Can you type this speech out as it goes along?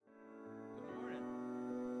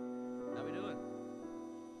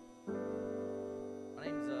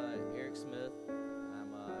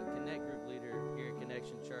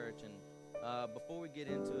before we get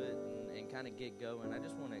into it and kind of get going, I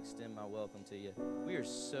just want to extend my welcome to you. We are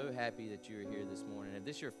so happy that you are here this morning. If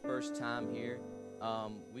this is your first time here,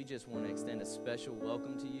 we just want to extend a special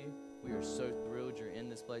welcome to you. We are so thrilled you're in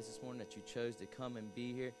this place this morning, that you chose to come and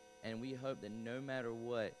be here. And we hope that no matter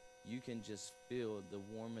what, you can just feel the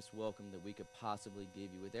warmest welcome that we could possibly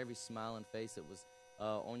give you. With every smiling face that was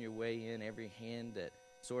on your way in, every hand that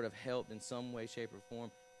sort of helped in some way, shape, or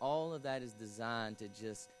form, all of that is designed to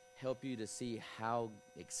just help you to see how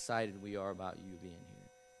excited we are about you being here.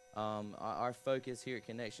 Our focus here at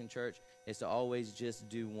Connection Church is to always just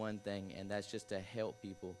do one thing, and that's just to help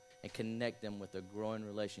people and connect them with a growing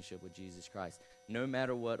relationship with Jesus Christ. No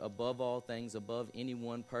matter what, above all things, above any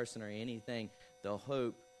one person or anything, the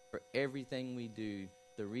hope for everything we do,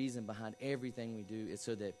 the reason behind everything we do, is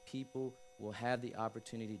so that people will have the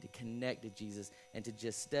opportunity to connect to Jesus and to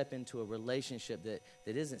just step into a relationship that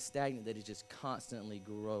isn't stagnant, that is just constantly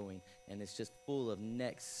growing, and it's just full of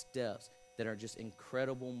next steps that are just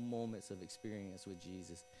incredible moments of experience with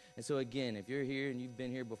Jesus. And so again, if you're here and you've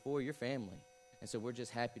been here before, you're family. And so we're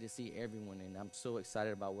just happy to see everyone, and I'm so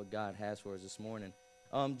excited about what God has for us this morning.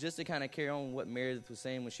 Just to kind of carry on what Meredith was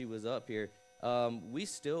saying when she was up here, we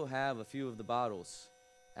still have a few of the bottles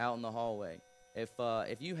out in the hallway.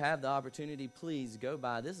 If you have the opportunity, please go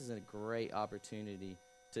by. This is a great opportunity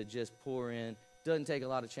to just pour in. Doesn't take a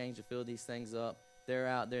lot of change to fill these things up. They're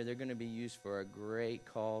out there. They're going to be used for a great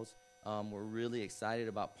cause. We're really excited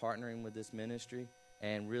about partnering with this ministry,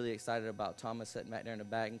 and really excited about Thomas sitting back there in the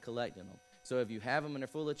back and collecting them. So if you have them and they're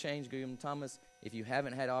full of change, give them to Thomas. If you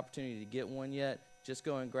haven't had opportunity to get one yet, just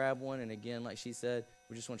go and grab one. And again, like she said,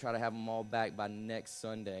 we just want to try to have them all back by next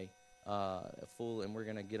Sunday. Full, and we're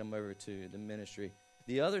going to get them over to the ministry.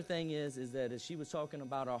 The other thing is that as she was talking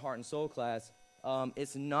about our heart and soul class,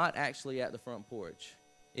 it's not actually at the front porch.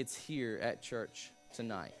 It's here at church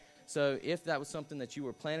tonight. So if that was something that you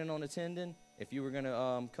were planning on attending, if you were going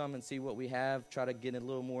to come and see what we have, try to get a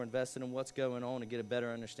little more invested in what's going on and get a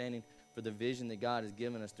better understanding for the vision that God has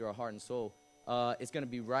given us through our heart and soul, it's going to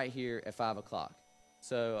be right here at 5 o'clock.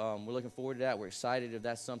 So we're looking forward to that. We're excited if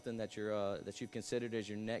that's something that you've considered as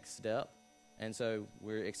your next step. And so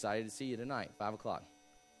we're excited to see you tonight, 5 o'clock.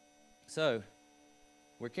 So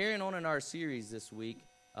we're carrying on in our series this week.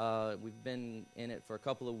 We've been in it for a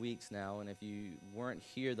couple of weeks now. And if you weren't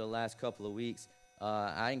here the last couple of weeks,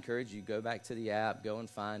 I encourage you, go back to the app, go and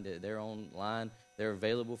find it. They're online. They're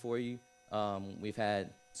available for you. We've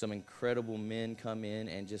had some incredible men come in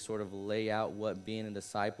and just sort of lay out what being a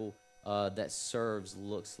disciple that serves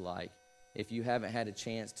looks like. If you haven't had a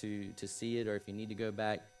chance to see it, or if you need to go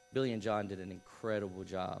back, Billy and John did an incredible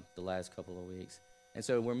job the last couple of weeks. And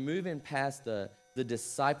so we're moving past the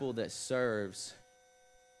disciple that serves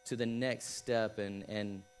to the next step,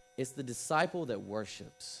 and it's the disciple that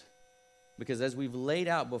worships. Because as we've laid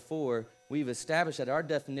out before, we've established that our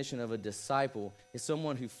definition of a disciple is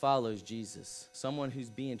someone who follows Jesus, someone who's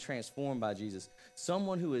being transformed by Jesus,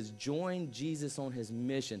 someone who has joined Jesus on his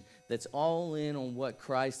mission, that's all in on what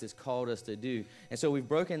Christ has called us to do. And so we've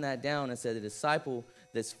broken that down and said the disciple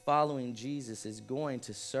that's following Jesus is going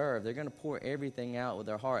to serve. They're going to pour everything out with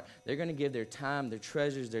their heart. They're going to give their time, their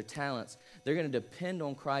treasures, their talents. They're going to depend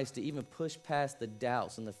on Christ to even push past the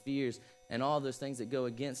doubts and the fears and all those things that go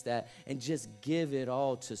against that, and just give it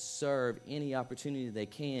all to serve any opportunity they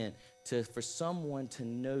can for someone to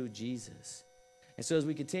know Jesus. And so as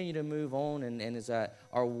we continue to move on, and as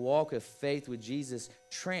our walk of faith with Jesus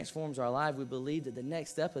transforms our life, we believe that the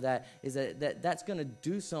next step of that is that's going to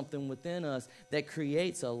do something within us that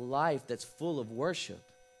creates a life that's full of worship.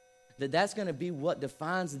 That's going to be what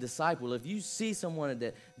defines the disciple. If you see someone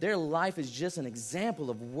that their life is just an example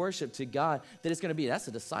of worship to God, that it's going to be, that's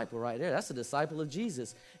a disciple right there. That's a disciple of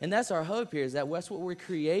Jesus. And that's our hope here, is that's what we're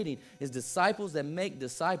creating, is disciples that make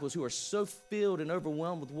disciples who are so filled and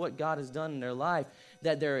overwhelmed with what God has done in their life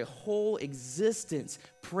that their whole existence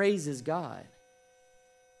praises God.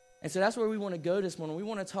 And so that's where we want to go this morning. We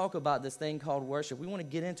want to talk about this thing called worship. We want to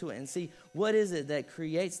get into it and see what is it that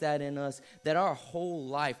creates that in us, that our whole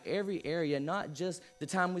life, every area, not just the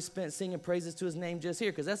time we spent singing praises to his name just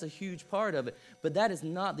here, because that's a huge part of it, but that is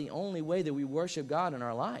not the only way that we worship God in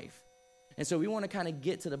our life. And so we want to kind of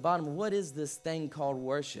get to the bottom of what is this thing called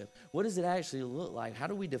worship? What does it actually look like? How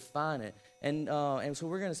do we define it? And so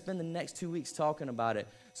we're going to spend the next 2 weeks talking about it.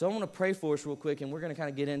 So I want to pray for us real quick, and we're going to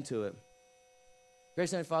kind of get into it.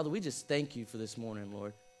 Gracious Heavenly Father, we just thank you for this morning,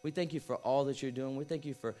 Lord. We thank you for all that you're doing. We thank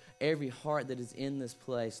you for every heart that is in this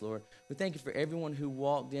place, Lord. We thank you for everyone who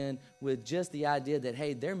walked in with just the idea that,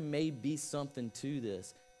 hey, there may be something to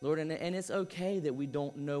this. Lord, and it's okay that we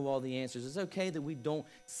don't know all the answers. It's okay that we don't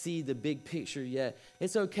see the big picture yet.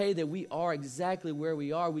 It's okay that we are exactly where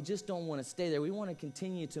we are. We just don't want to stay there. We want to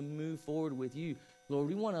continue to move forward with you, Lord.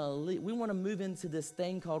 We want to move into this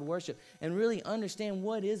thing called worship and really understand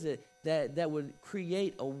what is it that would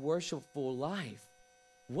create a worshipful life.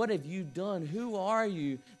 What have you done? Who are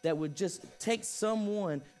you that would just take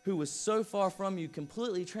someone who was so far from you,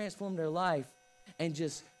 completely transform their life, and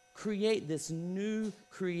just create this new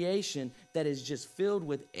creation that is just filled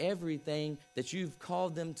with everything that you've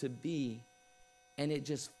called them to be, and it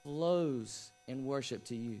just flows in worship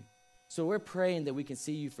to you. So we're praying that we can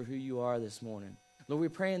see you for who you are this morning. Lord, we're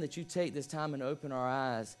praying that you take this time and open our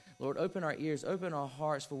eyes. Lord, open our ears, open our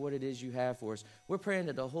hearts for what it is you have for us. We're praying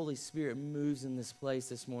that the Holy Spirit moves in this place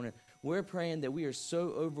this morning. We're praying that we are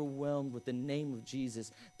so overwhelmed with the name of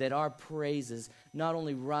Jesus that our praises not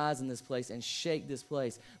only rise in this place and shake this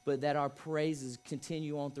place, but that our praises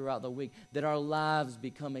continue on throughout the week, that our lives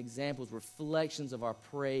become examples, reflections of our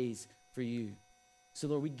praise for you. So,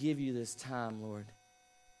 Lord, we give you this time, Lord.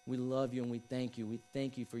 We love you and we thank you. We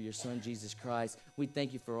thank you for your son, Jesus Christ. We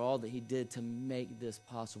thank you for all that he did to make this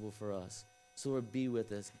possible for us. So, Lord, be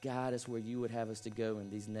with us. Guide us where you would have us to go in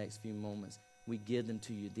these next few moments. We give them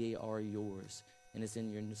to you. They are yours. And it's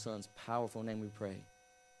in your son's powerful name we pray.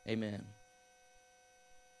 Amen.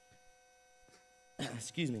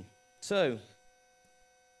 Excuse me. So,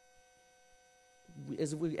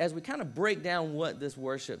 as we kind of break down what this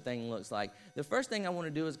worship thing looks like, the first thing I want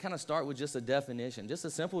to do is kind of start with just a definition, just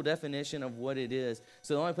a simple definition of what it is.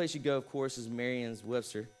 So the only place you go, of course, is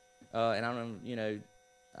Merriam-Webster. And I don't,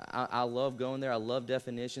 I love going there. I love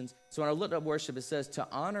definitions. So when I looked up worship, it says to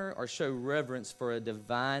honor or show reverence for a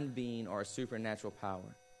divine being or a supernatural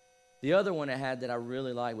power. The other one it had that I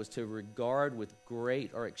really liked was to regard with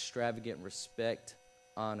great or extravagant respect,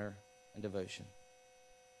 honor, and devotion.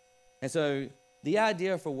 And so the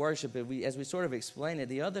idea for worship, as we sort of explain it,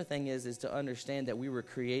 the other thing is to understand that we were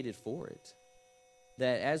created for it.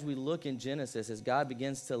 That as we look in Genesis, as God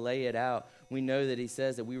begins to lay it out, we know that he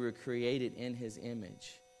says that we were created in his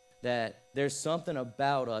image. That there's something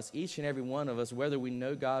about us, each and every one of us, whether we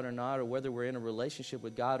know God or not, or whether we're in a relationship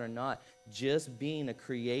with God or not, just being a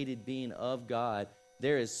created being of God,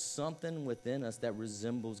 there is something within us that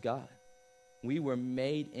resembles God. We were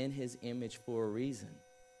made in his image for a reason.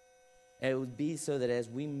 And it would be so that as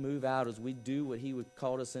we move out, as we do what he would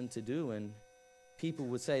call us into doing, people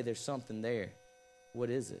would say there's something there.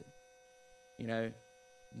 What is it?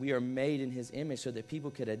 We are made in his image so that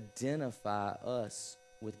people could identify us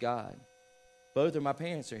with God. Both of my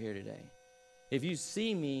parents are here today. If you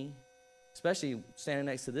see me, especially standing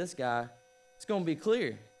next to this guy, it's going to be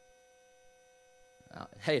clear.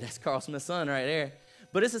 Hey, that's Carl Smith's son right there.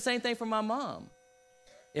 But it's the same thing for my mom.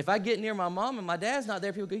 If I get near my mom and my dad's not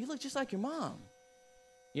there, people go, you look just like your mom.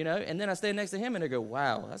 And then I stand next to him and they go,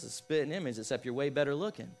 wow, that's a spitting image, except you're way better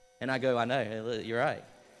looking. And I go, I know, you're right.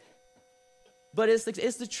 But it's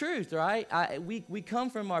the truth, right? We come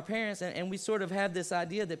from our parents and we sort of have this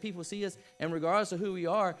idea that people see us, and regardless of who we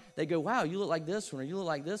are, they go, wow, you look like this one or you look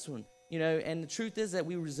like this one. And the truth is that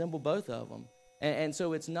we resemble both of them. And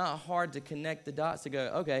so it's not hard to connect the dots to go,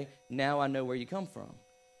 okay, now I know where you come from,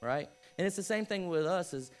 right? And it's the same thing with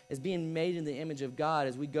us as being made in the image of God.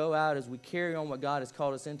 As we go out, as we carry on what God has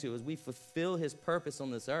called us into, as we fulfill his purpose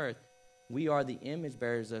on this earth, we are the image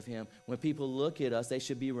bearers of him. When people look at us, they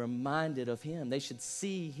should be reminded of him. They should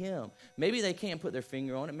see him. Maybe they can't put their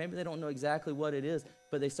finger on it. Maybe they don't know exactly what it is,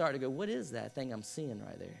 but they start to go, what is that thing I'm seeing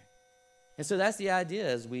right there? And so that's the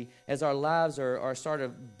idea. As our lives are started to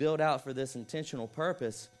build out for this intentional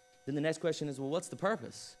purpose, then the next question is, well, what's the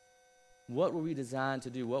purpose? What were we designed to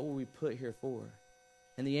do? What were we put here for?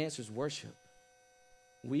 And the answer is worship.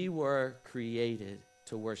 We were created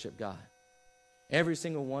to worship God. Every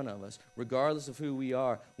single one of us, regardless of who we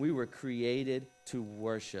are, we were created to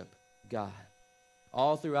worship God.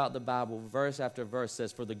 All throughout the Bible, verse after verse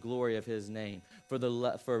says, for the glory of his name,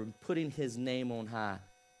 for putting his name on high,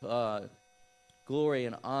 glory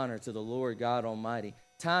and honor to the Lord God Almighty.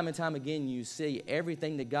 Time and time again, you see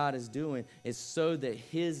everything that God is doing is so that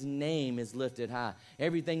his name is lifted high.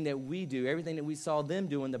 Everything that we do, everything that we saw them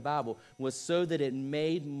do in the Bible was so that it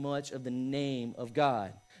made much of the name of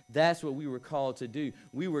God. That's what we were called to do.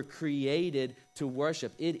 We were created to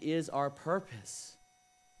worship. It is our purpose.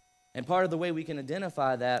 And part of the way we can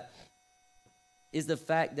identify that is the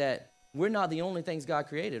fact that we're not the only things God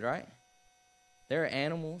created, right? There are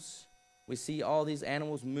animals. We see all these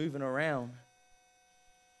animals moving around.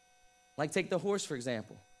 Like take the horse, for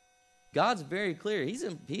example. God's very clear.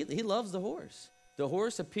 He loves the horse. The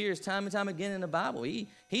horse appears time and time again in the Bible. He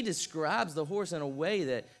describes the horse in a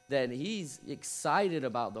way that he's excited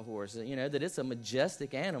about the horse, that it's a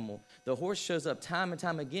majestic animal. The horse shows up time and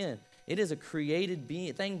time again. It is a created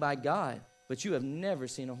thing by God, but you have never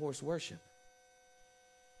seen a horse worship.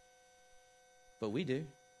 But we do.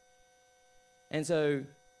 And so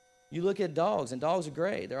you look at dogs, and dogs are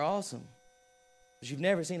great. They're awesome. But you've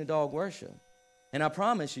never seen a dog worship. And I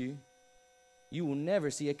promise you, you will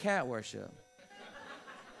never see a cat worship.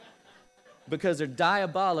 Because they're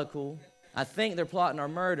diabolical. I think they're plotting our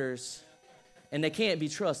murders. And they can't be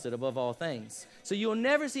trusted above all things. So you'll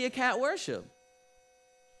never see a cat worship.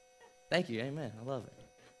 Thank you. Amen. I love it.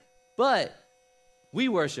 But we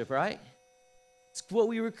worship, right? It's what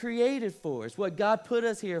we were created for. It's what God put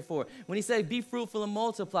us here for. When he said, be fruitful and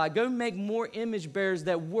multiply, go make more image bearers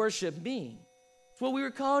that worship me. It's what we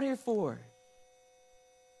were called here for.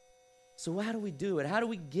 So how do we do it? How do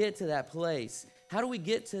we get to that place? How do we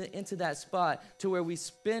get into that spot to where we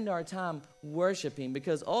spend our time worshiping?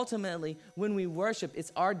 Because ultimately, when we worship,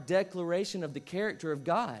 it's our declaration of the character of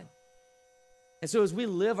God. And so as we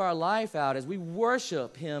live our life out, as we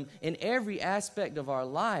worship him in every aspect of our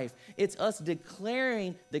life, it's us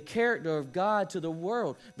declaring the character of God to the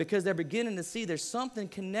world because they're beginning to see there's something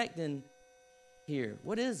connecting here.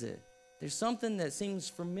 What is it? There's something that seems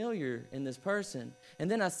familiar in this person. And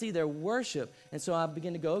then I see their worship. And so I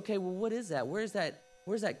begin to go, okay, well, what is that? Where's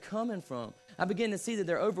that coming from? I begin to see that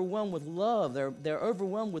they're overwhelmed with love. They're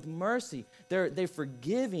overwhelmed with mercy. They're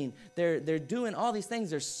forgiving. They're doing all these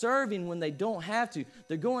things. They're serving when they don't have to.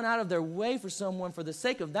 They're going out of their way for someone for the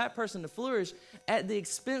sake of that person to flourish at the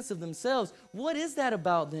expense of themselves. What is that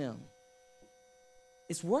about them?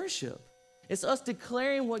 It's worship. It's us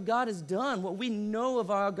declaring what God has done, what we know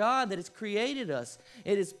of our God that has created us.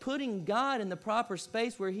 It is putting God in the proper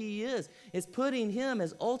space where he is. It's putting him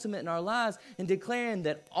as ultimate in our lives and declaring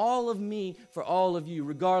that all of me for all of you,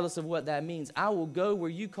 regardless of what that means. I will go where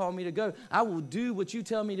you call me to go. I will do what you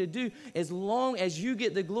tell me to do as long as you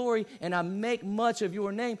get the glory and I make much of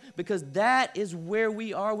your name, because that is where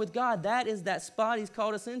we are with God. That is that spot he's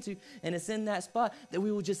called us into, and it's in that spot that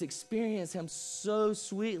we will just experience him so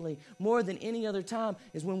sweetly, more than any other time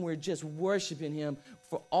is when we're just worshiping him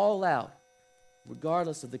for all out,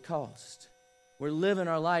 regardless of the cost. We're living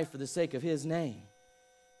our life for the sake of his name.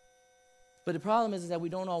 But the problem is that we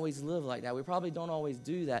don't always live like that. We probably don't always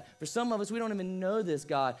do that. For some of us, we don't even know this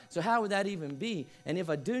God. So how would that even be? And if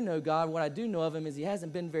I do know God, what I do know of him is he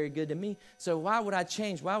hasn't been very good to me. So why would I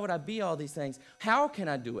change? Why would I be all these things? How can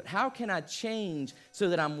I do it? How can I change so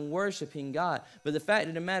that I'm worshiping God? But the fact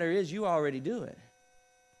of the matter is you already do it.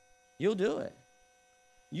 You'll do it.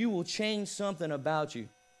 You will change something about you.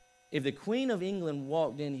 If the Queen of England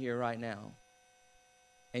walked in here right now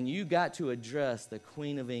and you got to address the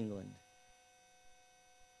Queen of England,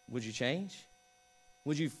 would you change?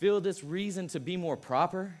 Would you feel this reason to be more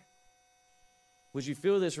proper? Would you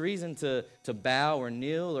feel this reason to bow or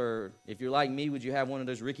kneel? Or if you're like me, would you have one of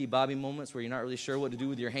those Ricky Bobby moments where you're not really sure what to do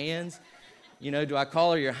with your hands? Do I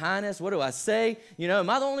call her your highness? What do I say? Am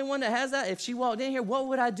I the only one that has that? If she walked in here, what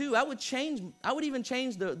would I do? I would even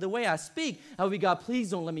change the way I speak. I would be, God,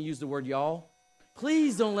 please don't let me use the word y'all.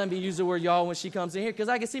 Please don't let me use the word y'all when she comes in here, because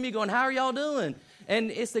I can see me going, how are y'all doing?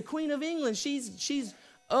 And it's the Queen of England. She's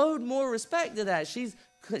owed more respect to that.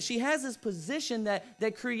 She has this position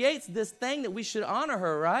that creates this thing that we should honor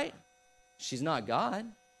her, right? She's not God.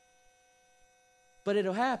 But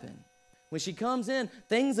it'll happen. When she comes in,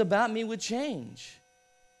 things about me would change.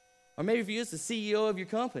 Or maybe if you're just the CEO of your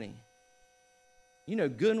company. You know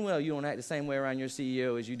good and well you don't act the same way around your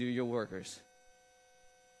CEO as you do your workers.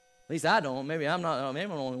 At least I don't. Maybe I'm not. Maybe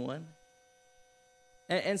I'm the only one.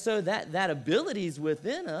 And so that ability is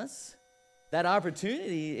within us. That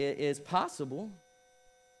opportunity is possible.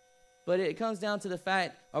 But it comes down to the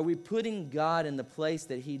fact, are we putting God in the place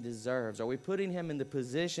that he deserves? Are we putting him in the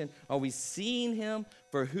position? Are we seeing him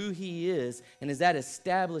for who he is? And is that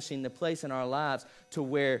establishing the place in our lives to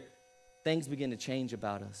where things begin to change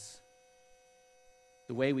about us?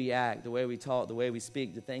 The way we act, the way we talk, the way we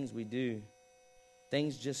speak, the things we do.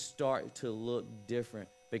 Things just start to look different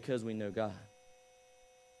because we know God.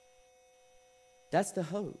 That's the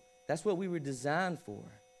hope. That's what we were designed for.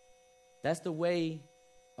 That's the way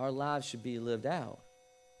our lives should be lived out.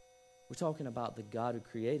 We're talking about the God who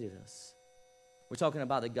created us. We're talking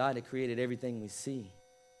about the God that created everything we see.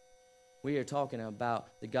 We are talking about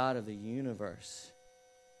the God of the universe.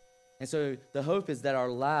 And so the hope is that our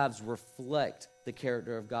lives reflect the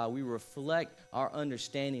character of God. We reflect our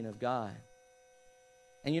understanding of God.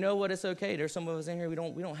 And you know what? It's okay. There's some of us in here, we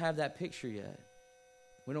don't have that picture yet.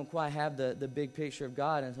 We don't quite have the big picture of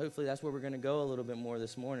God, and hopefully that's where we're going to go a little bit more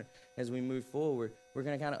this morning as we move forward. We're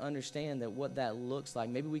going to kind of understand that what that looks like.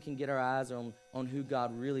 Maybe we can get our eyes on who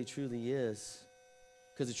God really, truly is.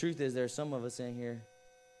 Because the truth is there are some of us in here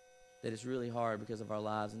that it's really hard because of our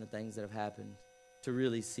lives and the things that have happened to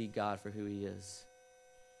really see God for who he is.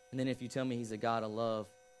 And then if you tell me he's a God of love,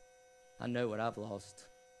 I know what I've lost.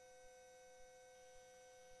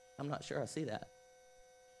 I'm not sure I see that.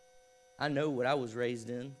 I know what I was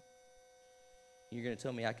raised in. You're going to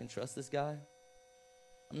tell me I can trust this guy?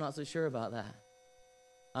 I'm not so sure about that.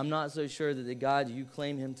 I'm not so sure that the God you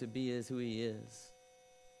claim him to be is who he is.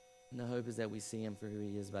 And the hope is that we see him for who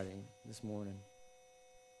he is by this morning.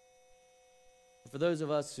 For those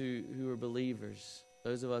of us who are believers,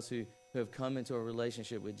 those of us who have come into a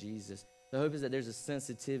relationship with Jesus, the hope is that there's a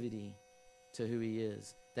sensitivity to who he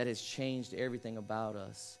is that has changed everything about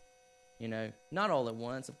us. You know, not all at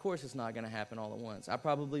once. Of course it's not going to happen all at once. I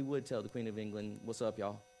probably would tell the Queen of England, what's up,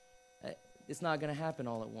 y'all? It's not going to happen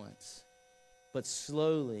all at once. But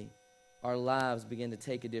slowly, our lives begin to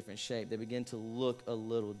take a different shape. They begin to look a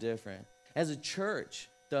little different. As a church,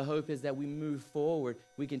 the hope is that we move forward.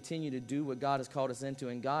 We continue to do what God has called us into.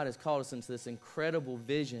 And God has called us into this incredible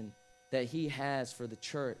vision that he has for the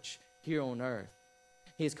church here on earth.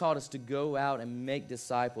 He has called us to go out and make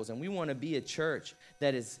disciples. And we want to be a church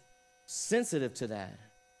that is sensitive to that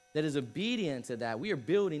is obedient to that. We are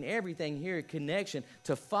building everything here at Connection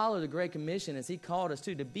to follow the Great Commission as he called us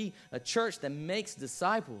to be a church that makes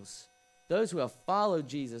disciples. Those who have followed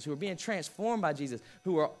Jesus, who are being transformed by Jesus,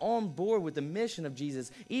 who are on board with the mission of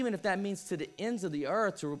Jesus, even if that means to the ends of the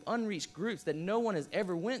earth, to unreached groups that no one has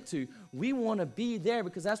ever went to. We want to be there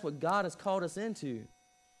because that's what God has called us into.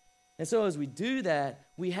 And so as we do that,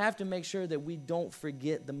 we have to make sure that we don't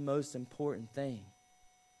forget the most important thing.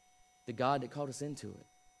 The God that called us into it.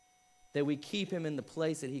 That we keep him in the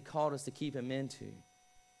place that he called us to keep him into.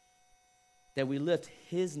 That we lift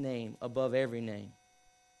his name above every name.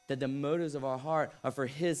 That the motives of our heart are for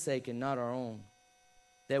his sake and not our own.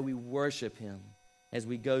 That we worship him as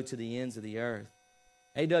we go to the ends of the earth.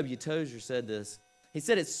 A.W. Tozer said this. He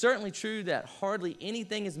said, it's certainly true that hardly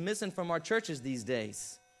anything is missing from our churches these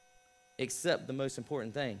days, except the most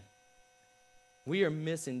important thing. We are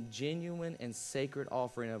missing genuine and sacred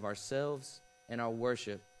offering of ourselves and our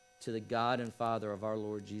worship to the God and Father of our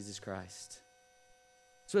Lord Jesus Christ.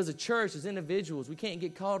 So as a church, as individuals, we can't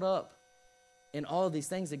get caught up in all of these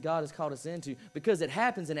things that God has called us into because it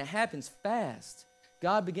happens and it happens fast.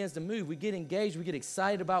 God begins to move. We get engaged. We get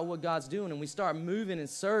excited about what God's doing and we start moving and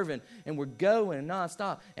serving and we're going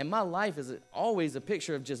nonstop. And my life is always a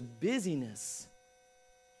picture of just busyness.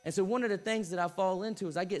 And so one of the things that I fall into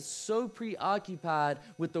is I get so preoccupied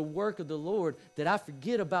with the work of the Lord that I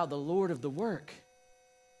forget about the Lord of the work.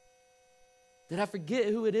 That I forget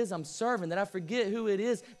who it is I'm serving, that I forget who it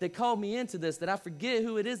is that called me into this, that I forget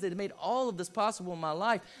who it is that made all of this possible in my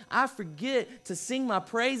life. I forget to sing my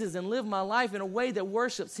praises and live my life in a way that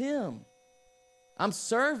worships him. I'm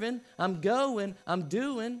serving, I'm going, I'm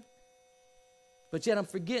doing. But yet I'm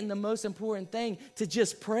forgetting the most important thing, to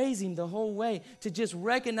just praise him the whole way, to just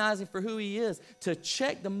recognize him for who he is, to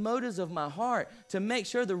check the motives of my heart, to make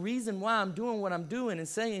sure the reason why I'm doing what I'm doing and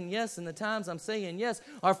saying yes and the times I'm saying yes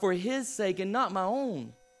are for his sake and not my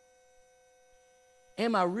own.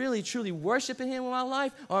 Am I really truly worshiping him in my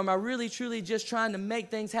life, or am I really truly just trying to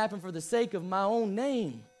make things happen for the sake of my own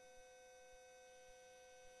name?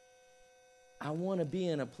 I want to be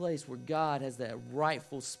in a place where God has that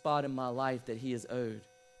rightful spot in my life that he is owed,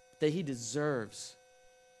 that he deserves.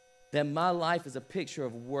 That my life is a picture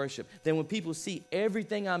of worship. That when people see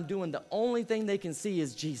everything I'm doing, the only thing they can see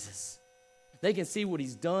is Jesus. They can see what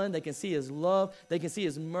he's done. They can see his love. They can see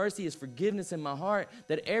his mercy, his forgiveness in my heart.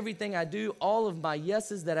 That everything I do, all of my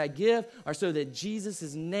yeses that I give are so that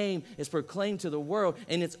Jesus' name is proclaimed to the world.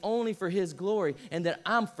 And it's only for his glory. And that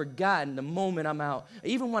I'm forgotten the moment I'm out.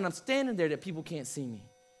 Even when I'm standing there, that people can't see me.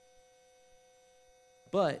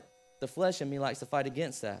 But the flesh in me likes to fight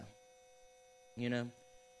against that. You know?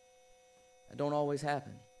 It don't always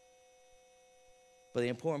happen. But the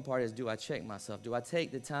important part is, do I check myself? Do I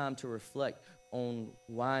take the time to reflect on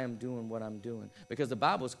why I'm doing what I'm doing? Because the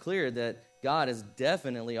Bible's clear that God is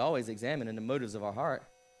definitely always examining the motives of our heart.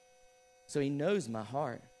 So he knows my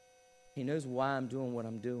heart. He knows why I'm doing what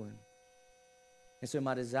I'm doing. And so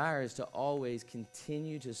my desire is to always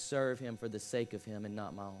continue to serve him for the sake of him and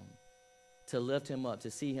not my own. To lift him up,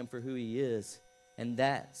 to see him for who he is. And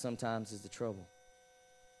that sometimes is the trouble.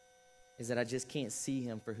 Is that I just can't see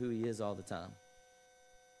him for who he is all the time.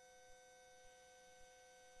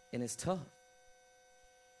 And it's tough.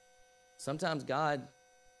 Sometimes God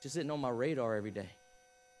just isn't on my radar every day.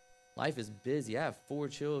 Life is busy. I have 4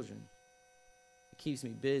 children. It keeps me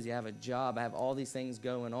busy. I have a job. I have all these things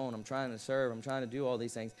going on. I'm trying to serve. I'm trying to do all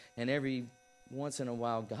these things. And every once in a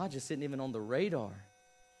while, God just isn't even on the radar.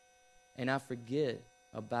 And I forget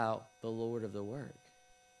about the Lord of the work.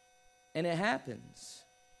 And it happens.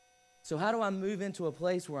 So how do I move into a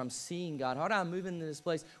place where I'm seeing God? How do I move into this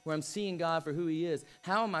place where I'm seeing God for who he is?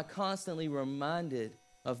 How am I constantly reminded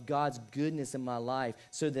of God's goodness in my life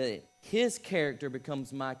so that his character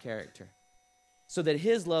becomes my character, so that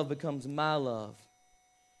his love becomes my love,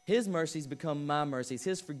 his mercies become my mercies,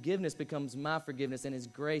 his forgiveness becomes my forgiveness, and his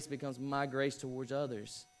grace becomes my grace towards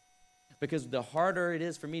others? Because the harder it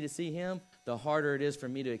is for me to see him, the harder it is for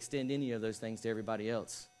me to extend any of those things to everybody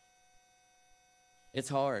else. It's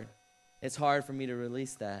hard. It's hard for me to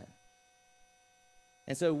release that.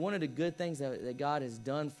 And so one of the good things that God has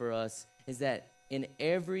done for us is that in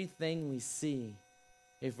everything we see,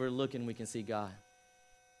 if we're looking, we can see God.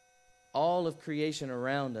 All of creation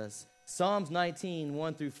around us. Psalms 19,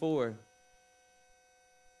 1-4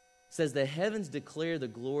 says, the heavens declare the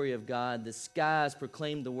glory of God. The skies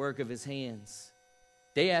proclaim the work of his hands.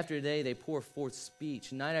 Day after day, they pour forth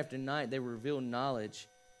speech. Night after night, they reveal knowledge.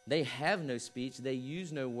 They have no speech. They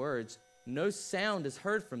use no words. No sound is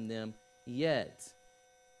heard from them, yet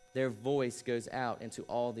their voice goes out into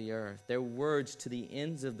all the earth, their words to the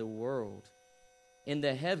ends of the world. In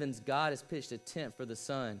the heavens, God has pitched a tent for the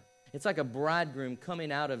sun. It's like a bridegroom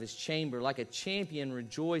coming out of his chamber, like a champion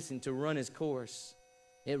rejoicing to run his course.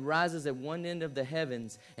 It rises at one end of the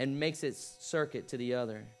heavens and makes its circuit to the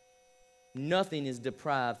other. Nothing is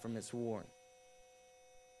deprived from its warmth.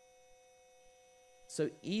 So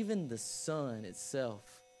even the sun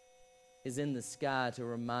itself is in the sky to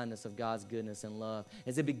remind us of God's goodness and love.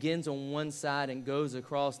 As it begins on one side and goes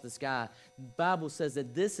across the sky, the Bible says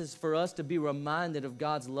that this is for us to be reminded of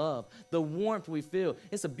God's love, the warmth we feel.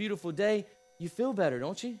 It's a beautiful day. You feel better,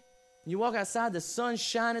 don't you? You walk outside, the sun's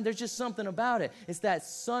shining. There's just something about it. It's that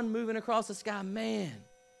sun moving across the sky. Man,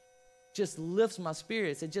 just lifts my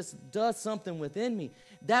spirits. It just does something within me.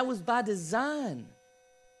 That was by design.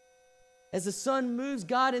 As the sun moves,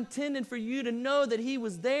 God intended for you to know that he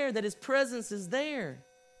was there, that his presence is there.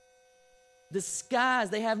 The skies,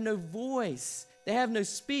 they have no voice. They have no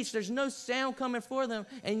speech. There's no sound coming for them.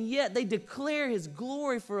 And yet they declare his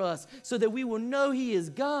glory for us so that we will know he is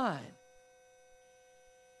God.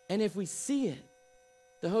 And if we see it,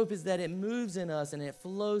 the hope is that it moves in us and it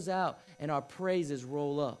flows out and our praises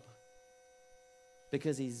roll up.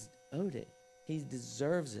 Because he's owed it. He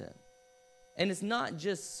deserves it. And it's not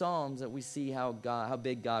just Psalms that we see how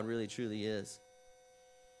big God really truly is.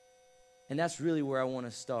 And that's really where I want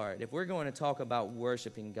to start. If we're going to talk about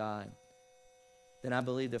worshiping God, then I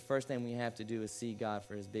believe the first thing we have to do is see God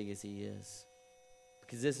for as big as he is.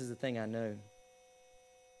 Because this is the thing I know.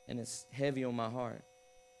 And it's heavy on my heart.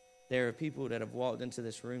 There are people that have walked into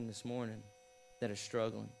this room this morning that are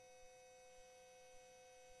struggling.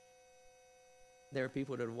 There are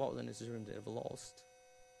people that have walked into this room that have lost.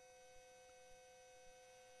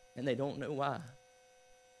 And they don't know why.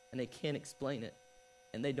 And they can't explain it.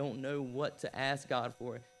 And they don't know what to ask God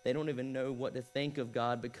for. They don't even know what to think of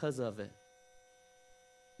God because of it.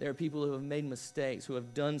 There are people who have made mistakes, who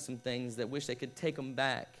have done some things that wish they could take them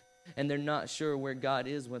back. And they're not sure where God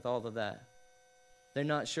is with all of that. They're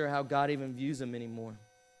not sure how God even views them anymore.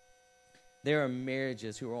 There are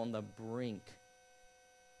marriages who are on the brink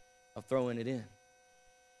of throwing it in.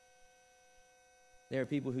 There are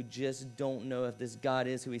people who just don't know if this God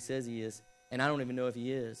is who he says he is, and I don't even know if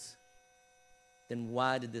he is. Then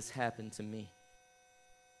why did this happen to me?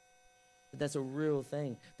 But that's a real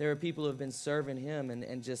thing. There are people who have been serving him,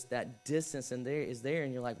 and just that distance and there is there,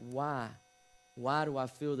 and you're like, why? Why do I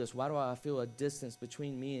feel this? Why do I feel a distance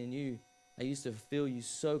between me and you? I used to feel you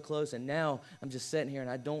so close, and now I'm just sitting here, and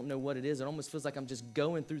I don't know what it is. It almost feels like I'm just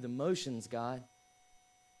going through the motions, God.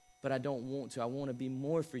 But I don't want to. I want to be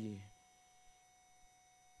more for you.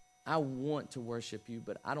 I want to worship you,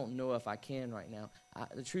 but I don't know if I can right now.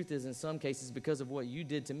 The truth is, in some cases, because of what you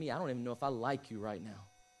did to me, I don't even know if I like you right now.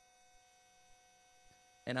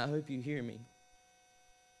 And I hope you hear me.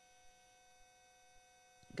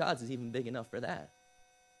 God's is even big enough for that.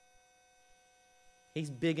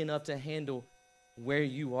 He's big enough to handle where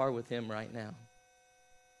you are with him right now.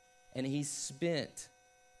 And he spent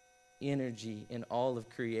energy in all of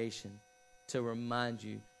creation to remind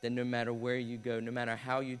you that no matter where you go, no matter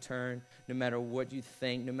how you turn, no matter what you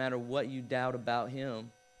think, no matter what you doubt about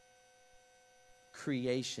him,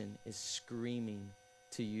 creation is screaming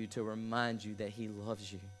to you to remind you that he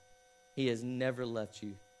loves you. He has never left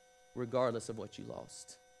you, regardless of what you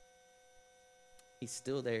lost. He's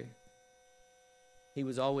still there. He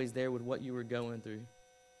was always there with what you were going through.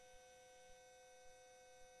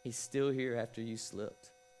 He's still here after you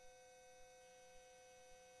slipped.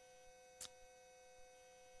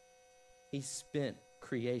 He spent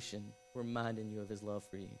creation reminding you of his love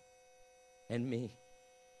for you and me,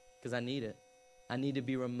 because I need it. I need to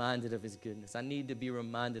be reminded of his goodness. I need to be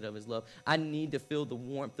reminded of his love. I need to feel the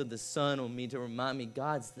warmth of the sun on me to remind me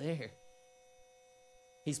God's there.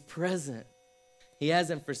 He's present. He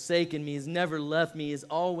hasn't forsaken me. He's never left me. He's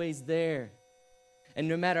always there. And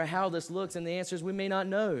no matter how this looks, and the answer is we may not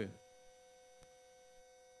know,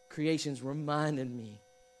 creation's reminded me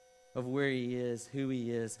of where he is, who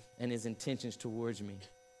he is, and his intentions towards me.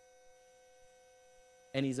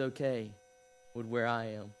 And he's okay with where I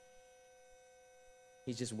am.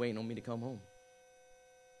 He's just waiting on me to come home.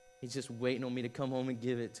 He's just waiting on me to come home and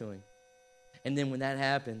give it to him. And then when that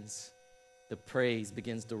happens, the praise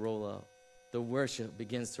begins to roll up. The worship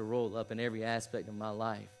begins to roll up in every aspect of my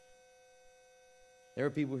life. There are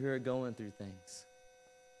people who are going through things.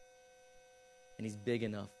 And he's big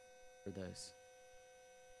enough for those.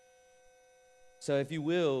 So if you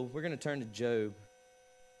will, we're going to turn to Job.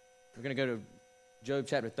 We're going to go to Job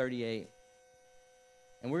chapter 38.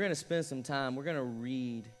 And we're going to spend some time, we're going to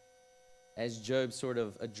read as Job sort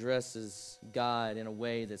of addresses God in a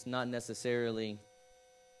way that's not necessarily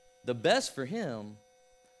the best for him,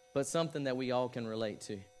 but something that we all can relate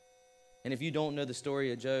to. And if you don't know the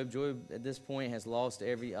story of Job, Job at this point has lost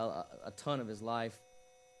a ton of his life,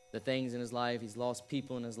 the things in his life. He's lost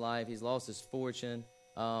people in his life. He's lost his fortune.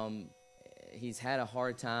 He's had a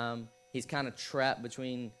hard time. He's kind of trapped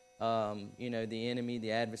between the enemy,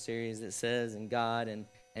 the adversary, as it says, and God, and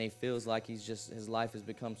he feels like his life has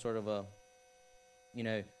become sort of a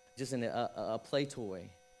play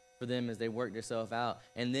toy for them as they work themselves out.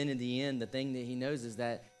 And then in the end, the thing that he knows is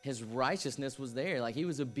that his righteousness was there. Like, he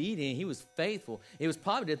was obedient, he was faithful. It was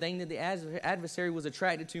probably the thing that the adversary was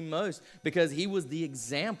attracted to most, because he was the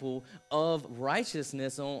example of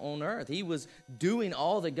righteousness on earth. He was doing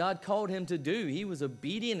all that God called him to do. He was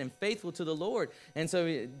obedient and faithful to the Lord. And so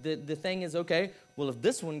the thing is, okay, well, if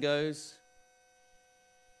this one goes,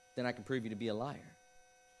 then I can prove you to be a liar.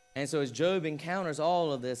 And so as Job encounters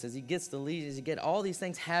all of this, as he gets the lead, as he get all these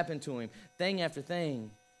things happen to him, thing after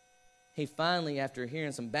thing, he finally, after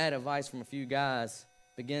hearing some bad advice from a few guys,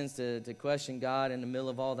 begins to question God in the middle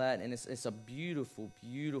of all that. And it's a beautiful,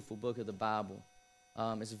 beautiful book of the Bible.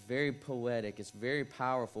 It's very poetic. It's very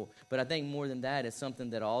powerful. But I think more than that, it's something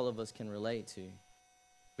that all of us can relate to,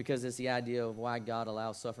 because it's the idea of why God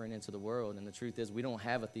allows suffering into the world. And the truth is, we don't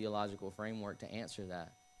have a theological framework to answer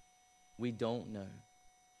that. We don't know.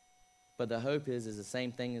 But the hope is the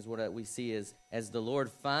same thing as what we see as the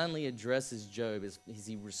Lord finally addresses Job, as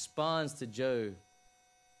he responds to Job,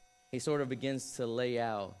 he sort of begins to lay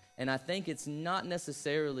out. And I think it's not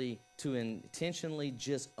necessarily to intentionally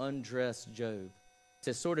just undress Job,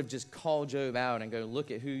 to sort of just call Job out and go,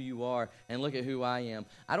 look at who you are and look at who I am.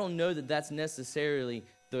 I don't know that that's necessarily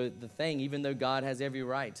the thing, even though God has every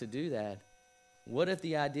right to do that. What if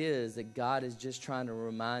the idea is that God is just trying to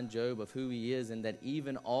remind Job of who he is, and that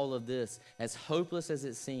even all of this, as hopeless as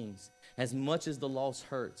it seems, as much as the loss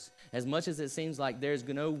hurts, as much as it seems like there's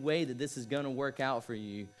no way that this is going to work out for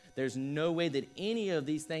you, there's no way that any of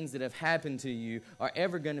these things that have happened to you are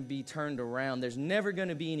ever going to be turned around. There's never going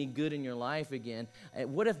to be any good in your life again.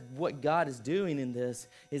 What if what God is doing in this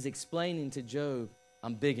is explaining to Job,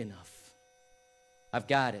 I'm big enough. I've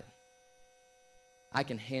got it. I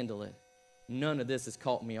can handle it. None of this has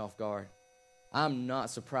caught me off guard. I'm not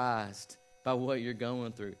surprised by what you're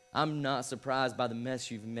going through. I'm not surprised by the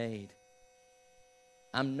mess you've made.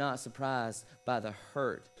 I'm not surprised by the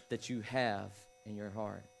hurt that you have in your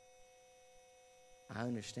heart. I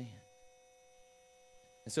understand.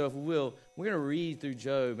 And so if we will, we're going to read through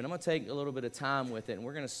Job, and I'm going to take a little bit of time with it, and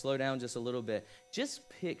we're going to slow down just a little bit. Just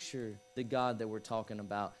picture the God that we're talking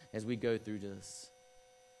about as we go through this.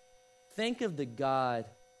 Think of the God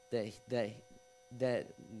that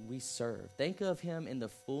we serve. Think of him in the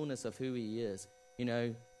fullness of who he is.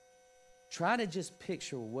 Try to just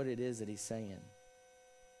picture what it is that he's saying. It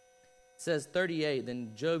says 38,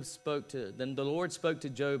 then the Lord spoke to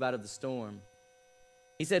Job out of the storm.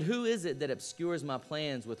 He said, who is it that obscures my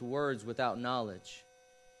plans with words without knowledge?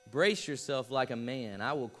 Brace yourself like a man.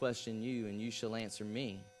 I will question you, and you shall answer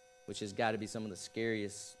me, which has got to be some of the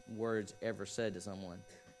scariest words ever said to someone.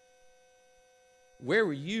 Where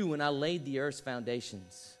were you when I laid the earth's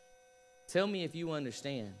foundations? Tell me if you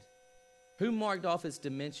understand. Who marked off its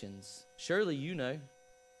dimensions? Surely you know.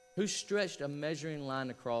 Who stretched a measuring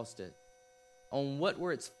line across it? On what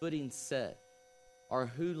were its footings set? Or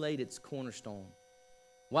who laid its cornerstone?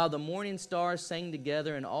 while the morning stars sang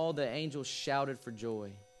together and all the angels shouted for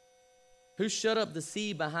joy? Who shut up the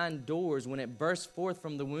sea behind doors when it burst forth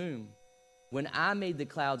from the womb? When I made the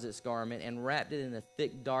clouds its garment and wrapped it in a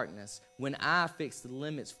thick darkness, when I fixed the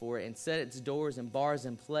limits for it and set its doors and bars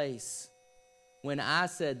in place, when I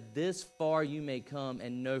said, this far you may come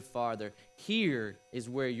and no farther, here is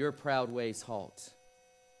where your proud ways halt.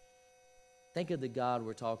 Think of the God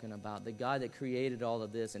we're talking about, the God that created all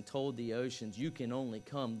of this and told the oceans, you can only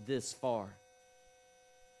come this far.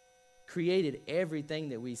 Created everything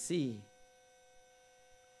that we see.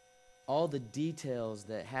 All the details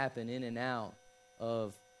that happen in and out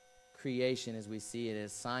of creation as we see it,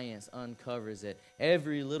 as science uncovers it.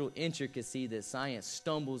 Every little intricacy that science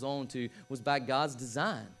stumbles onto was by God's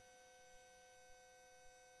design.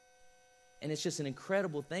 And it's just an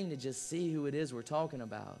incredible thing to just see who it is we're talking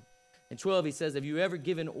about. In 12, he says, have you ever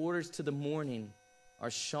given orders to the morning or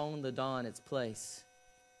shown the dawn its place,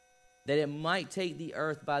 that it might take the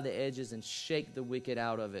earth by the edges and shake the wicked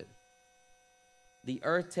out of it? The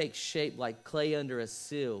earth takes shape like clay under a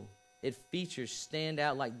sill. Its features stand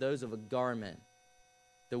out like those of a garment.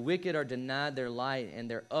 The wicked are denied their light,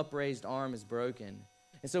 and their upraised arm is broken.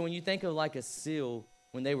 And so when you think of like a sill,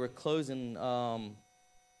 when they were closing,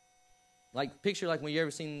 picture like when you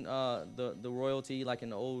ever seen the royalty, like in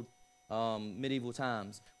the old medieval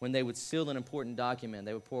times, when they would seal an important document,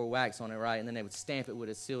 they would pour wax on it, right? And then they would stamp it with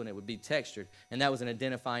a seal, and it would be textured. And that was an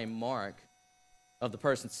identifying mark of the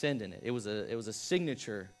person sending it. It was a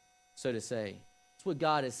signature, so to say. That's what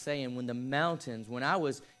God is saying. When the mountains, when I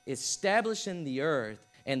was establishing the earth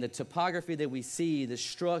and the topography that we see, the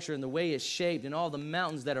structure and the way it's shaped and all the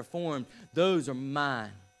mountains that are formed, those are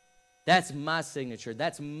mine. That's my signature.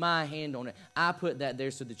 That's my hand on it. I put that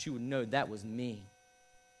there so that you would know that was me.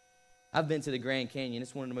 I've been to the Grand Canyon.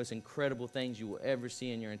 It's one of the most incredible things you will ever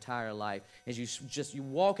see in your entire life. As you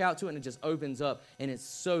walk out to it and it just opens up, and it's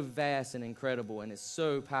so vast and incredible, and it's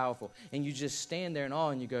so powerful. And you just stand there in awe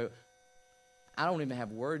and you go, I don't even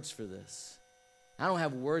have words for this. I don't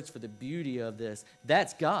have words for the beauty of this.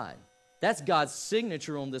 That's God. That's God's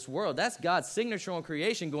signature on this world. That's God's signature on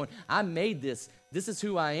creation, going, I made this. This is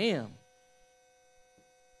who I am.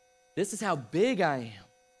 This is how big I am.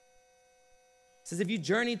 It says, if you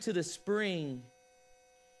journeyed to the spring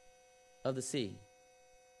of the sea,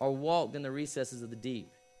 or walked in the recesses of the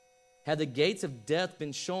deep, have the gates of death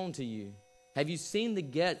been shown to you? Have you seen the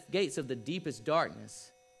gates of the deepest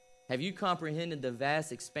darkness? Have you comprehended the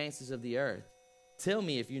vast expanses of the earth? Tell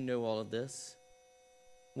me if you know all of this.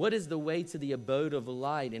 What is the way to the abode of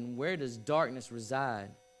light, and where does darkness reside?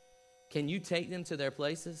 Can you take them to their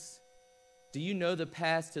places? Do you know the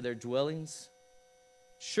paths to their dwellings?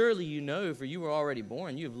 Surely you know, for you were already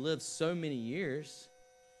born. You have lived so many years.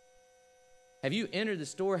 Have you entered the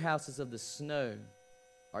storehouses of the snow,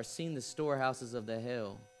 or seen the storehouses of the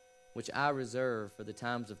hail, which I reserve for the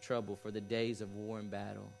times of trouble, for the days of war and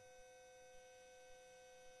battle?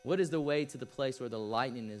 What is the way to the place where the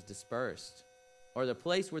lightning is dispersed, or the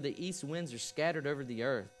place where the east winds are scattered over the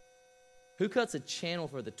earth? Who cuts a channel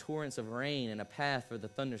for the torrents of rain and a path for the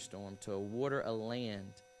thunderstorm, to water a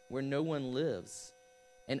land where no one lives,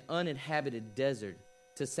 an uninhabited desert,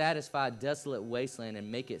 to satisfy a desolate wasteland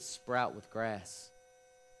and make it sprout with grass?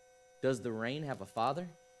 Does the rain have a father?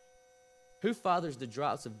 Who fathers the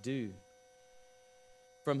drops of dew?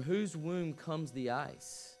 From whose womb comes the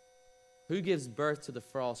ice? Who gives birth to the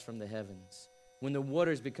frost from the heavens? When the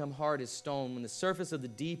waters become hard as stone, when the surface of the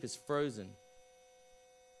deep is frozen,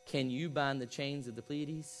 can you bind the chains of the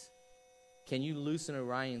Pleiades? Can you loosen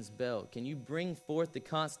Orion's belt? Can you bring forth the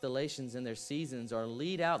constellations in their seasons, or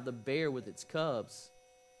lead out the bear with its cubs?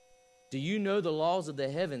 Do you know the laws of the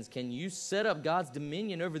heavens? Can you set up God's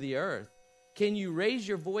dominion over the earth? Can you raise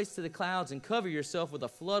your voice to the clouds and cover yourself with a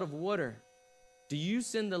flood of water? Do you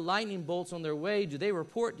send the lightning bolts on their way? Do they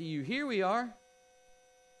report to you, here we are?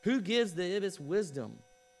 Who gives the ibis wisdom,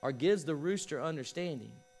 or gives the rooster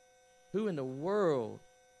understanding? Who in the world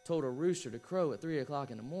told a rooster to crow at 3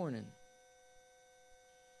 o'clock in the morning?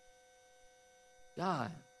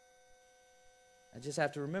 God. I just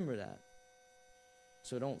have to remember that,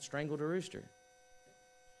 so don't strangle the rooster.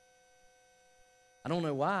 I don't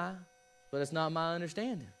know why, but it's not my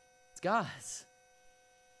understanding. It's God's.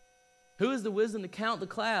 Who is the wisdom to count the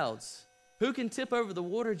clouds? Who can tip over the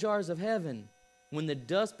water jars of heaven? When the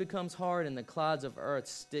dust becomes hard and the clods of earth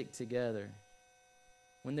stick together.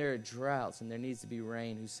 When there are droughts and there needs to be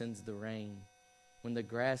rain, who sends the rain? When the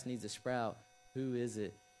grass needs to sprout, who is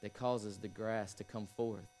it that causes the grass to come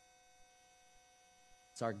forth?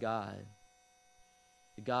 It's our God,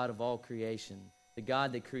 the God of all creation, The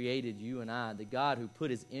God that created you and I, the God who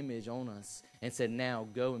put his image on us and said, now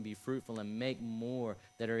go and be fruitful and make more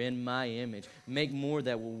that are in my image. Make more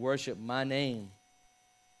that will worship my name.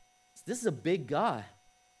 This is a big God.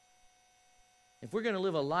 If we're going to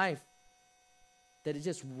live a life that it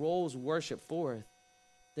just rolls worship forth,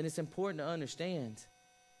 then it's important to understand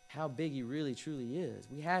how big he really truly is.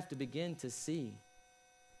 We have to begin to see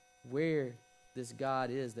where this God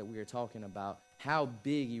is that we are talking about, how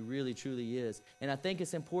big he really truly is. And I think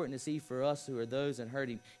it's important to see for us who are those that hurt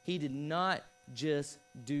him, he did not just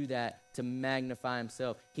do that to magnify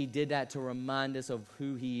himself. He did that to remind us of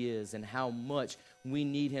who he is and how much we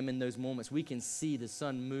need him in those moments. We can see the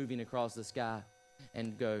sun moving across the sky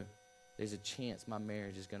and go, there's a chance my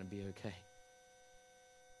marriage is going to be okay.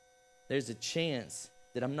 There's a chance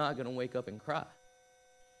that I'm not going to wake up and cry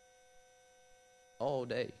all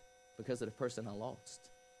day because of the person I lost.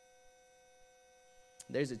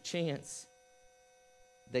 There's a chance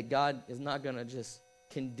that God is not going to just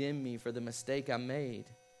condemn me for the mistake I made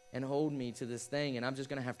and hold me to this thing, and I'm just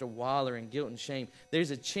going to have to wallow in guilt and shame.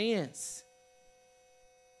 There's a chance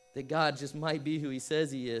that God just might be who he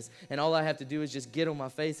says he is, and all I have to do is just get on my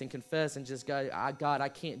face and confess and just, God, I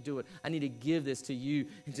can't do it. I need to give this to you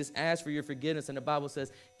and just ask for your forgiveness. And the Bible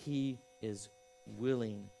says he is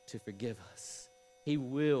willing to forgive us. He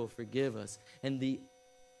will forgive us. And the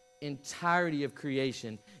entirety of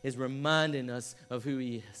creation is reminding us of who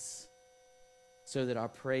he is so that our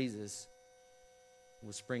praises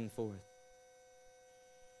will spring forth.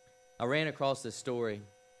 I ran across this story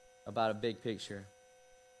about a big picture,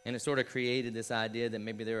 and it sort of created this idea that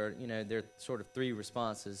maybe there are sort of three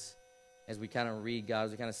responses as we kind of read God,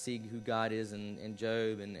 as we kind of see who God is in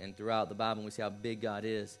Job and throughout the Bible, and we see how big God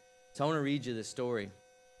is. So I want to read you this story.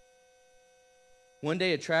 One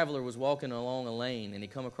day a traveler was walking along a lane, and he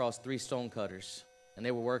come across 3 stonecutters, and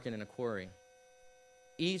they were working in a quarry.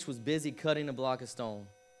 Each was busy cutting a block of stone.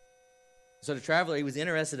 So the traveler, he was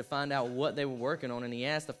interested to find out what they were working on, and he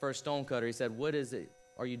asked the first stonecutter, he said, "What is it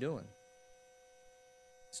are you doing?"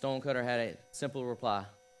 Stonecutter had a simple reply,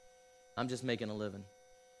 "I'm just making a living."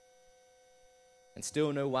 And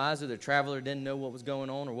still no wiser, the traveler didn't know what was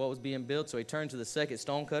going on or what was being built, so he turned to the second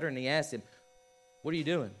stonecutter and he asked him, "What are you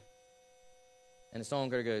doing?" And the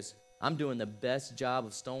stonecutter goes, "I'm doing the best job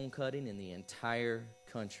of stone cutting in the entire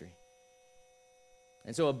country."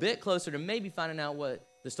 And so a bit closer to maybe finding out what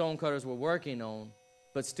the stonecutters were working on,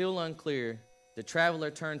 but still unclear, the traveler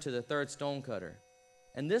turned to the third stonecutter.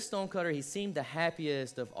 And this stonecutter, he seemed the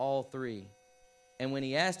happiest of all 3. And when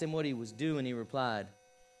he asked him what he was doing, he replied,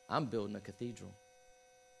 "I'm building a cathedral."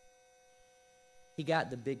 He got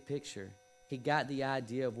the big picture. He got the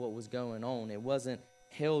idea of what was going on. It wasn't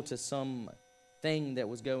held to some thing that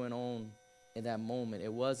was going on in that moment.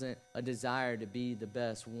 It wasn't a desire to be the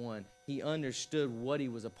best one. He understood what he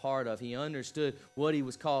was a part of. He understood what he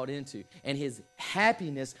was called into. And his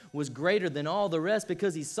happiness was greater than all the rest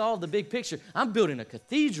because he saw the big picture. I'm building a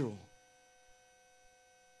cathedral.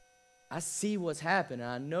 I see what's happening.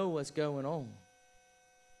 I know what's going on.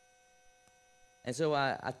 And so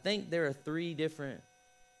I think there are 3 different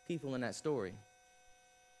people in that story.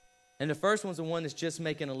 And the first one's the one that's just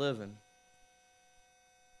making a living.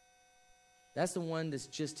 That's the one that's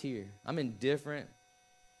just here. I'm indifferent.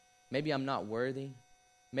 Maybe I'm not worthy.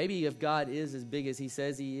 Maybe if God is as big as he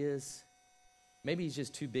says he is, maybe he's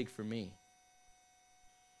just too big for me.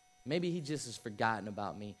 Maybe he just has forgotten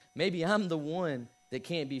about me. Maybe I'm the one that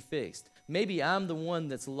can't be fixed. Maybe I'm the one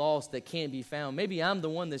that's lost that can't be found. Maybe I'm the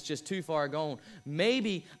one that's just too far gone.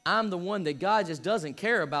 Maybe I'm the one that God just doesn't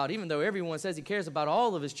care about, even though everyone says he cares about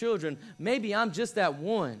all of his children. Maybe I'm just that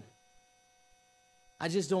one. I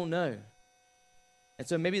just don't know. And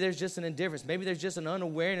so maybe there's just an indifference. Maybe there's just an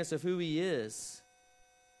unawareness of who he is.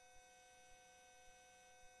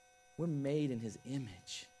 We're made in his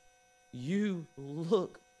image. You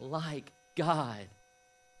look like God.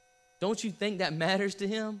 Don't you think that matters to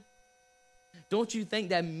him? Don't you think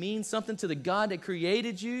that means something to the God that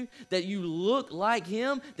created you? That you look like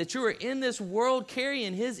him? That you are in this world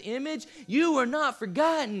carrying his image? You are not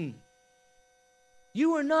forgotten.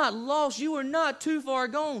 You are not lost. You are not too far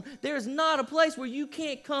gone. There is not a place where you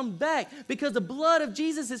can't come back because the blood of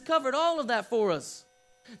Jesus has covered all of that for us.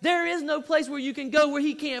 There is no place where you can go where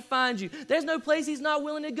he can't find you. There's no place he's not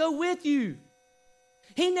willing to go with you.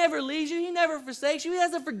 He never leaves you. He never forsakes you. He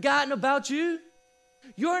hasn't forgotten about you.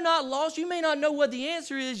 You're not lost. You may not know what the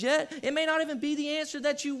answer is yet. It may not even be the answer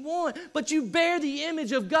that you want, but you bear the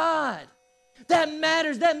image of God. That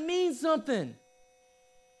matters. That means something.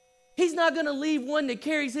 He's not going to leave one that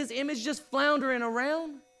carries his image just floundering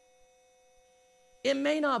around. It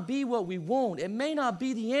may not be what we want. It may not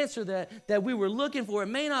be the answer that we were looking for. It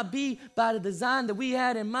may not be by the design that we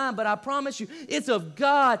had in mind, but I promise you, it's of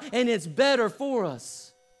God and it's better for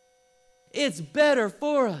us. It's better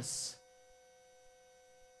for us.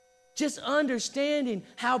 Just understanding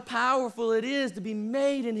how powerful it is to be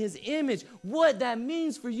made in His image, what that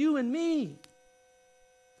means for you and me.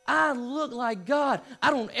 I look like God.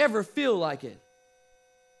 I don't ever feel like it.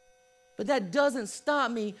 But that doesn't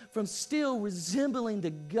stop me from still resembling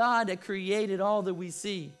the God that created all that we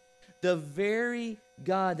see. The very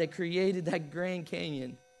God that created that Grand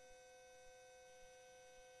Canyon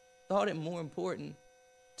thought it more important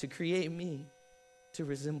to create me to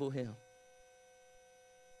resemble Him.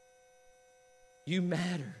 You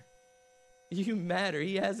matter. You matter.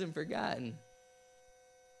 He hasn't forgotten.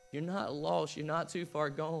 You're not lost. You're not too far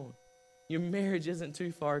gone. Your marriage isn't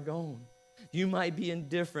too far gone. You might be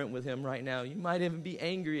indifferent with Him right now. You might even be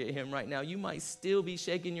angry at Him right now. You might still be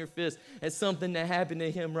shaking your fist at something that happened to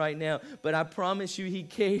Him right now. But I promise you, He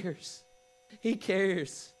cares. He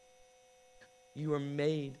cares. You are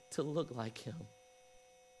made to look like Him.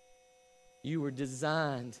 You were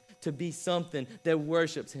designed to be something that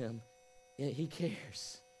worships Him. Yet He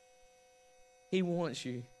cares. He wants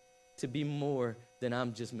you to be more than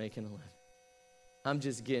I'm just making a living. I'm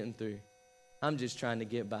just getting through. I'm just trying to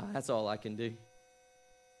get by. That's all I can do.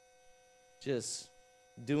 Just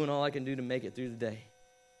doing all I can do to make it through the day.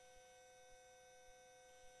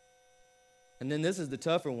 And then this is the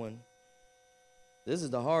tougher one. This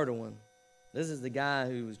is the harder one. This is the guy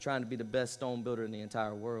who was trying to be the best stone builder in the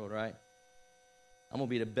entire world, right? I'm going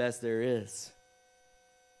to be the best there is.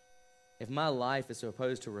 If my life is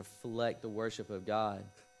supposed to reflect the worship of God,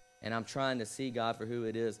 and I'm trying to see God for who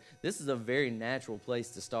it is, this is a very natural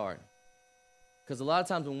place to start. Because a lot of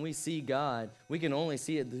times when we see God, we can only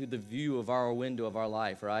see it through the view of our window of our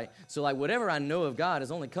life, right? So like whatever I know of God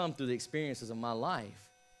has only come through the experiences of my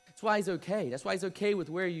life. That's why He's okay. That's why He's okay with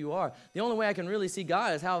where you are. The only way I can really see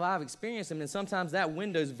God is how I've experienced Him. And sometimes that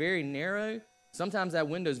window's very narrow. Sometimes that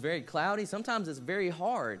window's very cloudy. Sometimes it's very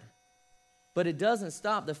hard. But it doesn't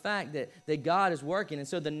stop the fact that God is working. And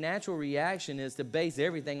so the natural reaction is to base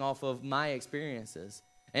everything off of my experiences.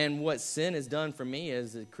 And what sin has done for me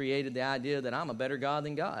is it created the idea that I'm a better God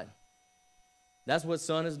than God. That's what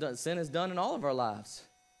sin has done in all of our lives.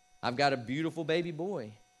 I've got a beautiful baby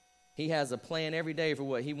boy. He has a plan every day for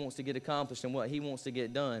what he wants to get accomplished and what he wants to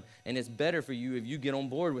get done. And it's better for you if you get on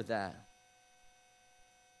board with that.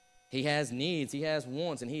 He has needs, he has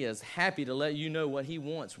wants, and he is happy to let you know what he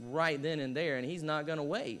wants right then and there, and he's not going to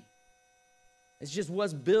wait. It's just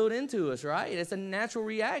what's built into us, right? It's a natural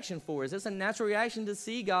reaction for us. It's a natural reaction to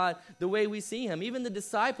see God the way we see Him. Even the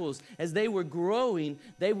disciples, as they were growing,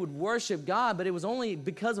 they would worship God, but it was only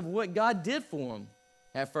because of what God did for them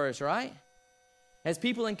at first, right? As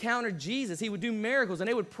people encountered Jesus, He would do miracles, and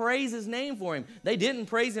they would praise His name for Him. They didn't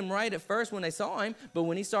praise Him right at first when they saw Him, but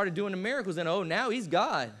when He started doing the miracles, then, oh, now He's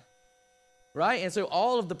God, right? And so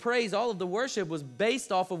all of the praise, all of the worship was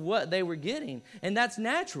based off of what they were getting, and that's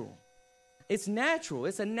natural. It's natural.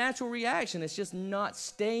 It's a natural reaction. It's just not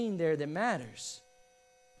staying there that matters.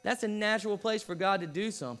 That's a natural place for God to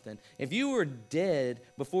do something. If you were dead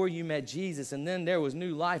before you met Jesus and then there was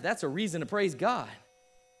new life, that's a reason to praise God.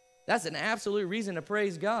 That's an absolute reason to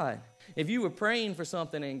praise God. If you were praying for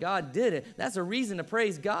something and God did it, that's a reason to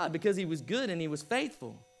praise God because He was good and He was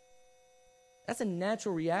faithful. That's a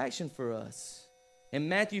natural reaction for us. In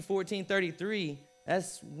Matthew 14:33,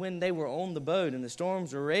 that's when they were on the boat and the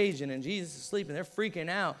storms were raging and Jesus is sleeping. They're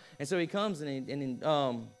freaking out. And so He comes and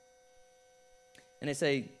they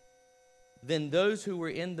say, then those who were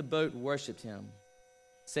in the boat worshiped Him,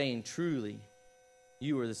 saying, truly,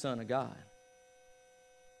 you are the Son of God.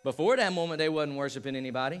 Before that moment, they wasn't worshiping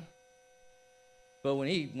anybody. But when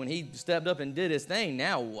he stepped up and did His thing,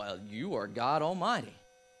 now, well, you are God Almighty.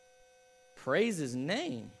 Praise His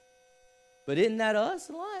name. But isn't that us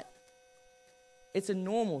a lot? It's a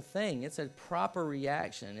normal thing. It's a proper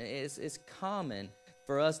reaction. It's common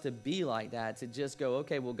for us to be like that, to just go,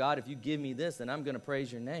 okay, well, God, if you give me this, then I'm going to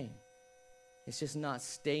praise your name. It's just not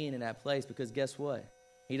staying in that place because guess what?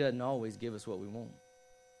 He doesn't always give us what we want.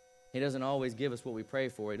 He doesn't always give us what we pray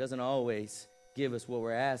for. He doesn't always give us what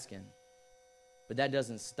we're asking. But that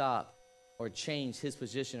doesn't stop or change His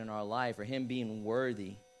position in our life or Him being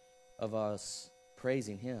worthy of us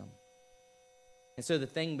praising Him. And so the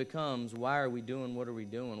thing becomes, why are we doing what are we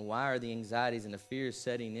doing? Why are the anxieties and the fears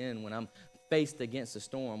setting in when I'm faced against a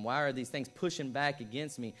storm? Why are these things pushing back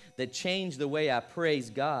against me that change the way I praise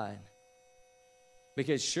God?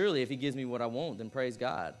 Because surely if He gives me what I want, then praise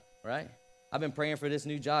God, right? I've been praying for this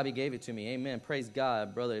new job. He gave it to me. Amen. Praise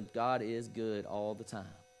God, brother. God is good all the time.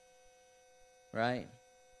 Right?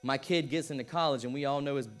 My kid gets into college, and we all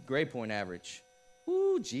know his grade point average.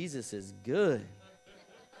 Ooh, Jesus is good.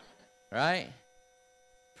 Right?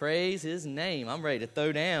 Praise his name. I'm ready to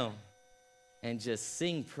throw down and just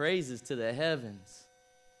sing praises to the heavens.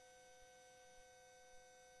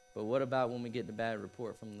 But what about when we get the bad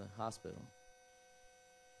report from the hospital?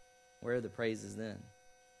 Where are the praises then?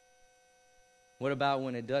 What about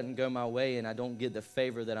when it doesn't go my way and I don't get the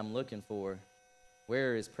favor that I'm looking for?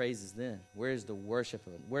 Where is praises then? Where is the worship?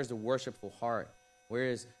 Where's the worshipful heart? Where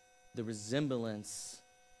is the resemblance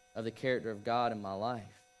of the character of God in my life?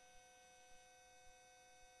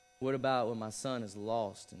 What about when my son is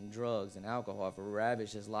lost and drugs and alcohol have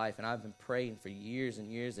ravaged his life, and I've been praying for years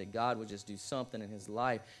and years that God would just do something in his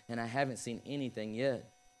life, and I haven't seen anything yet?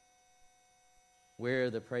 Where are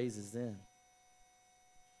the praises then?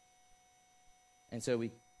 And so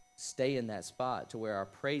we stay in that spot to where our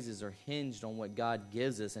praises are hinged on what God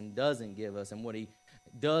gives us and doesn't give us, and what he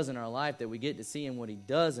does in our life, that we get to see, and what he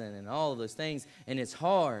doesn't, and all of those things. And it's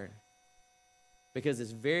hard because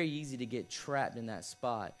it's very easy to get trapped in that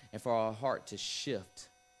spot and for our heart to shift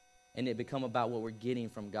and it become about what we're getting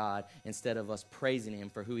from God instead of us praising him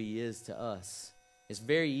for who he is to us. It's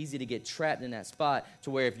very easy to get trapped in that spot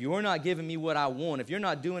to where if you're not giving me what I want, if you're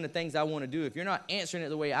not doing the things I want to do, if you're not answering it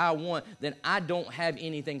the way I want, then I don't have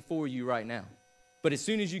anything for you right now. But as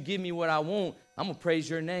soon as you give me what I want, I'm going to praise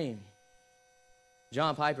your name.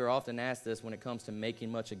 John Piper often asks this when it comes to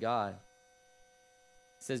making much of God.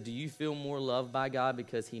 He says, do you feel more loved by God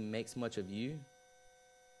because he makes much of you?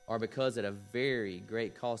 Or because at a very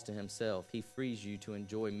great cost to himself, he frees you to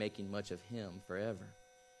enjoy making much of him forever?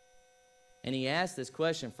 And he asked this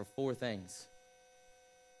question for 4 things.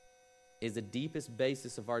 Is the deepest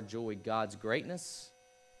basis of our joy God's greatness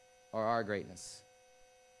or our greatness?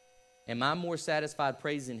 Am I more satisfied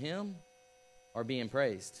praising him or being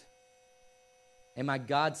praised? Am I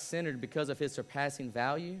God-centered because of his surpassing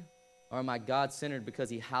value? Or am I God-centered because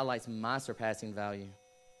he highlights my surpassing value?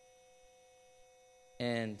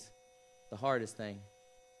 And the hardest thing,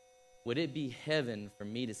 would it be heaven for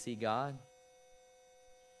me to see God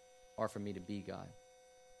or for me to be God?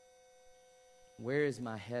 Where is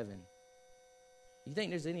my heaven? You think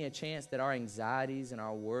there's any chance that our anxieties and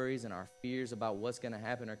our worries and our fears about what's going to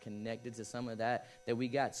happen are connected to some of that we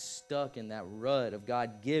got stuck in that rut of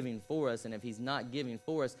God giving for us? And if he's not giving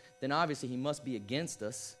for us, then obviously he must be against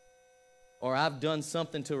us. Or I've done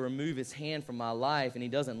something to remove his hand from my life and he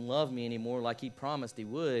doesn't love me anymore like he promised he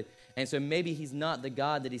would. And so maybe he's not the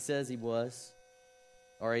God that he says he was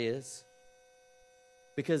or he is.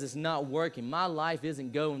 Because it's not working. My life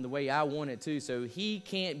isn't going the way I want it to, so he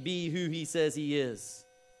can't be who he says he is.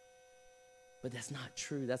 But that's not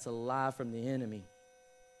true. That's a lie from the enemy.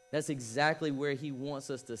 That's exactly where he wants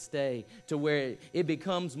us to stay, to where it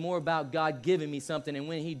becomes more about God giving me something, and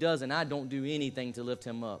when he doesn't, I don't do anything to lift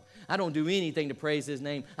him up. I don't do anything to praise his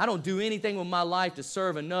name. I don't do anything with my life to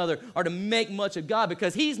serve another or to make much of God,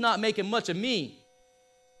 because he's not making much of me.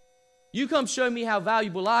 You come show me how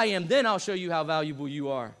valuable I am, then I'll show you how valuable you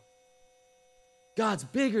are. God's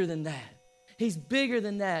bigger than that. He's bigger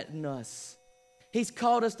than that in us. He's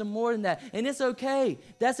called us to more than that. And it's okay.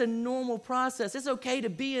 That's a normal process. It's okay to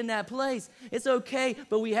be in that place. It's okay,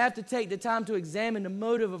 but we have to take the time to examine the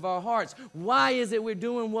motive of our hearts. Why is it we're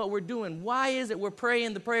doing what we're doing? Why is it we're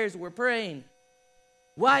praying the prayers that we're praying?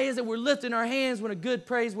 Why is it we're lifting our hands when a good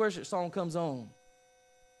praise worship song comes on?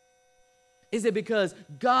 Is it because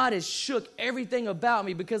God has shook everything about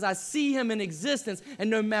me, because I see him in existence, and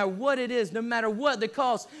no matter what it is, no matter what the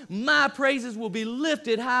cost, my praises will be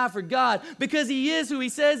lifted high for God, because he is who he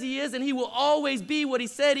says he is, and he will always be what he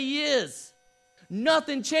said he is.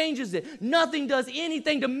 Nothing changes it. Nothing does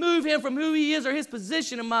anything to move him from who he is or his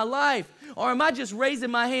position in my life. Or am I just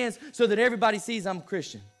raising my hands so that everybody sees I'm a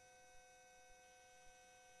Christian?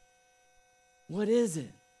 What is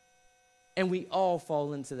it? And we all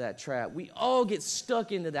fall into that trap. We all get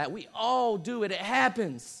stuck into that. We all do it. It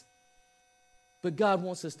happens. But God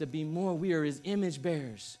wants us to be more. We are his image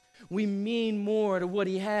bearers. We mean more to what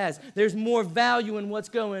he has. There's more value in what's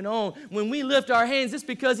going on. When we lift our hands, it's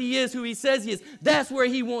because he is who he says he is. That's where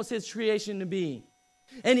he wants his creation to be.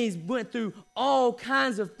 And he's went through all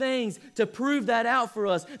kinds of things to prove that out for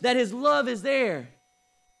us, that his love is there.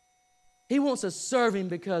 He wants us serving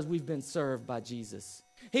because we've been served by Jesus.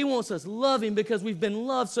 He wants us loving because we've been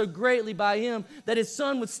loved so greatly by him that his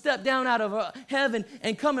son would step down out of heaven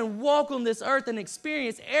and come and walk on this earth and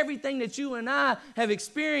experience everything that you and I have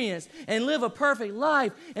experienced and live a perfect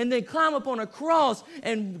life and then climb up on a cross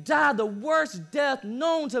and die the worst death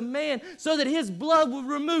known to man so that his blood would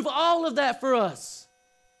remove all of that for us.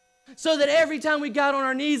 So that every time we got on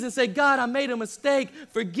our knees and said, God, I made a mistake,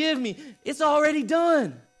 forgive me, it's already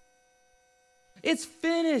done. It's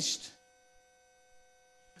finished.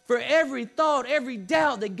 For every thought, every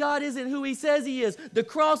doubt that God isn't who he says he is, the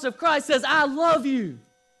cross of Christ says, I love you.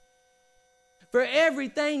 For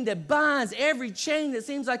everything that binds, every chain that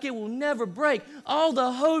seems like it will never break, all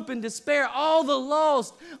the hope and despair, all the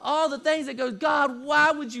lost, all the things that go, God,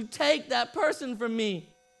 why would you take that person from me?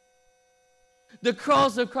 The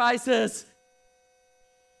cross of Christ says,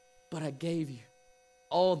 but I gave you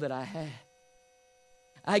all that I had.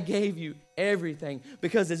 I gave you everything,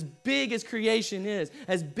 because as big as creation is,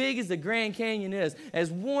 as big as the Grand Canyon is,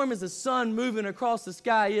 as warm as the sun moving across the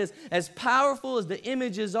sky is, as powerful as the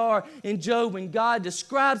images are in Job when God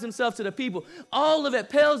describes himself to the people, all of it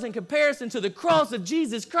pales in comparison to the cross of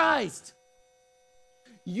Jesus Christ.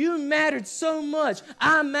 You mattered so much.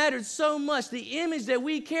 I mattered so much. The image that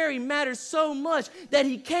we carry matters so much that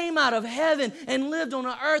he came out of heaven and lived on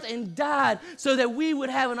the earth and died so that we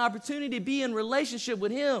would have an opportunity to be in relationship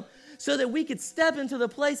with him, so that we could step into the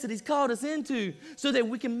place that he's called us into, so that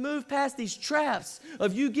we can move past these traps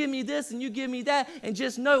of you give me this and you give me that, and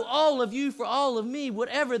just know all of you for all of me,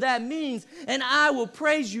 whatever that means, and I will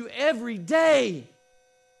praise you every day.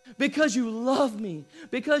 Because you love me.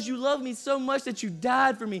 Because you love me so much that you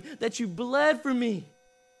died for me, that you bled for me,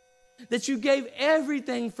 that you gave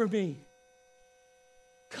everything for me.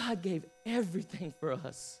 God gave everything for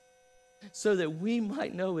us so that we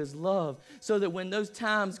might know his love, so that when those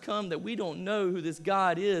times come that we don't know who this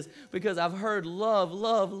God is, because I've heard love,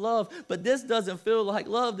 love, love, but this doesn't feel like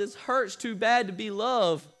love. This hurts too bad to be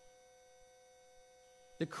love.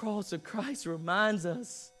 The cross of Christ reminds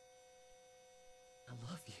us, I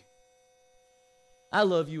love you. I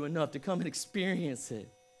love you enough to come and experience it.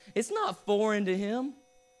 It's not foreign to him.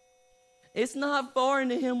 It's not foreign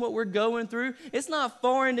to him what we're going through. It's not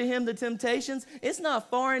foreign to him the temptations. It's not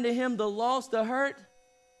foreign to him the loss, the hurt.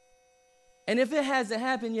 And if it hasn't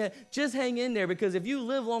happened yet, just hang in there, because if you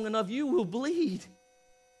live long enough, you will bleed.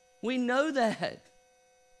 We know that.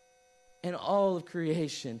 And all of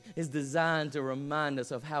creation is designed to remind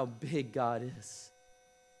us of how big God is,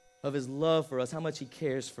 of his love for us, how much he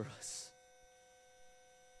cares for us.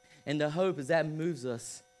 And the hope is that moves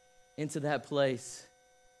us into that place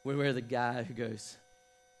where we're the guy who goes,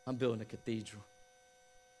 I'm building a cathedral.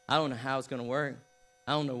 I don't know how it's going to work.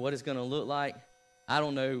 I don't know what it's going to look like. I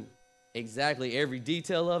don't know exactly every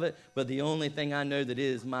detail of it, but the only thing I know that it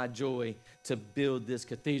is my joy to build this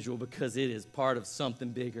cathedral, because it is part of something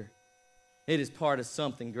bigger. It is part of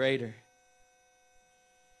something greater.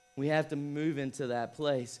 We have to move into that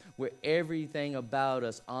place where everything about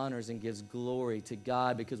us honors and gives glory to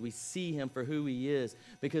God, because we see him for who he is.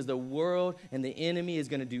 Because the world and the enemy is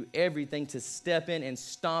going to do everything to step in and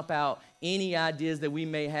stomp out any ideas that we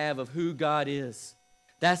may have of who God is.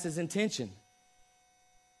 That's his intention.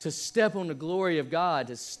 To step on the glory of God,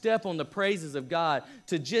 to step on the praises of God,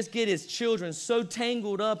 to just get his children so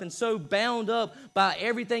tangled up and so bound up by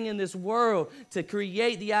everything in this world, to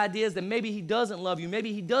create the ideas that maybe he doesn't love you,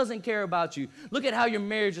 maybe he doesn't care about you. Look at how your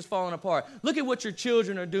marriage is falling apart. Look at what your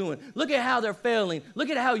children are doing. Look at how they're failing. Look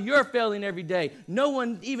at how you're failing every day. No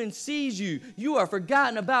one even sees you. You are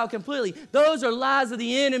forgotten about completely. Those are lies of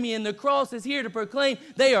the enemy, and the cross is here to proclaim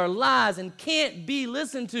they are lies and can't be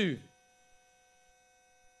listened to.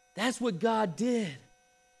 That's what God did.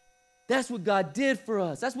 That's what God did for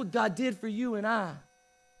us. That's what God did for you and I.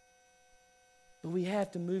 But we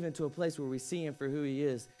have to move into a place where we see him for who he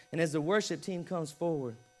is. And as the worship team comes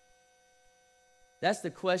forward, that's the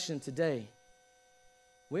question today.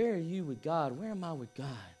 Where are you with God? Where am I with God?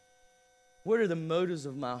 What are the motives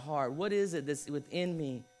of my heart? What is it that's within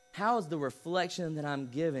me? How is the reflection that I'm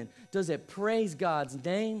given? Does it praise God's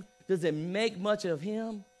name? Does it make much of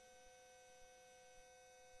him?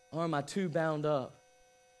 Or am I too bound up?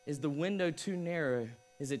 Is the window too narrow?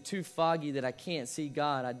 Is it too foggy that I can't see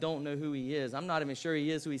God? I don't know who he is. I'm not even sure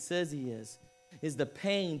he is who he says he is. Is the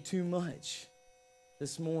pain too much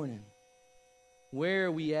this morning? Where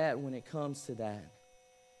are we at when it comes to that?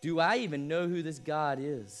 Do I even know who this God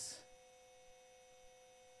is?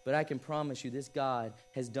 But I can promise you this God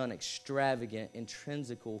has done extravagant,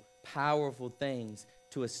 intrinsical, powerful things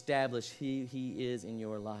to establish who he is in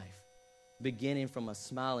your life. Beginning from a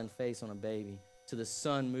smiling face on a baby to the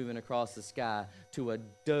sun moving across the sky, to a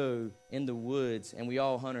doe in the woods. And we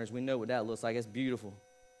all hunters, we know what that looks like. It's beautiful.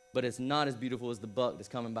 But it's not as beautiful as the buck that's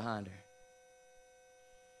coming behind her.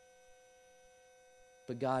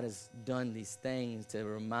 But God has done these things to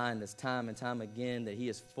remind us time and time again that he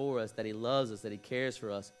is for us, that he loves us, that he cares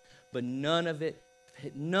for us. But none of it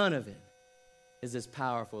is as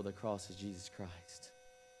powerful as the cross of Jesus Christ.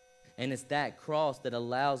 And it's that cross that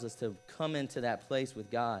allows us to come into that place with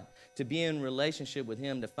God, to be in relationship with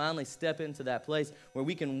him, to finally step into that place where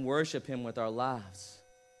we can worship him with our lives.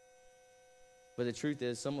 But the truth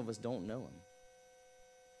is, some of us don't know him.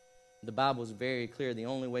 The Bible is very clear. The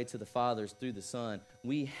only way to the Father is through the Son.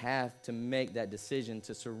 We have to make that decision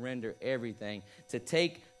to surrender everything, to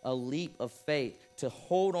take a leap of faith, to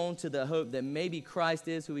hold on to the hope that maybe Christ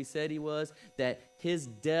is who he said he was, that his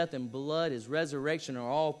death and blood, his resurrection are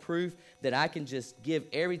all proof that I can just give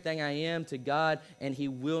everything I am to God and he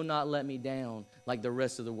will not let me down like the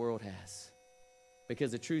rest of the world has.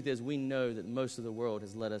 Because the truth is, we know that most of the world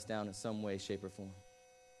has let us down in some way, shape, or form.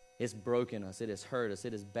 It's broken us. It has hurt us.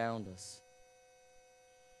 It has bound us.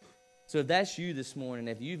 So if that's you this morning,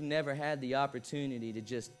 if you've never had the opportunity to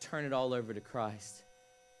just turn it all over to Christ,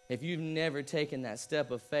 if you've never taken that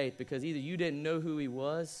step of faith because either you didn't know who he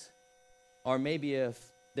was, or maybe if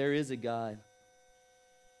there is a God,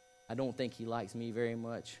 I don't think he likes me very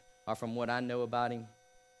much, or from what I know about him,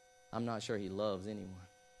 I'm not sure he loves anyone.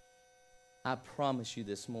 I promise you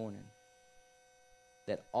this morning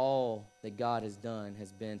that all that God has done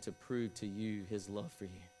has been to prove to you his love for you.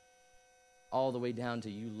 All the way down to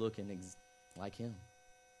you looking like him.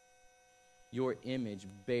 Your image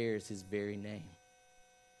bears his very name.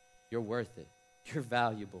 You're worth it. You're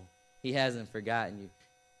valuable. He hasn't forgotten you.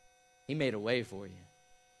 He made a way for you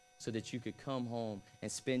so that you could come home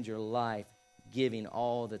and spend your life giving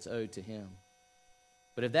all that's owed to him.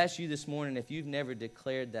 But if that's you this morning, if you've never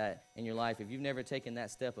declared that in your life, if you've never taken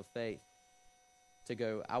that step of faith to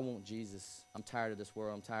go, I want Jesus. I'm tired of this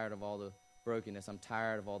world. I'm tired of all the brokenness. I'm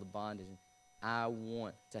tired of all the bondage. I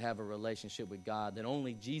want to have a relationship with God that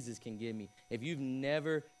only Jesus can give me. If you've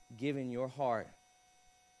never given your heart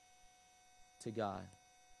to God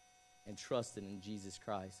and trusted in Jesus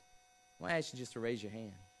Christ, I want to ask you just to raise your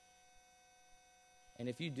hand. And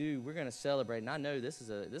if you do, we're going to celebrate. And I know this is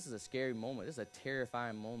a scary moment. This is a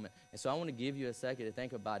terrifying moment. And so I want to give you a second to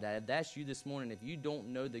think about that. If that's you this morning, if you don't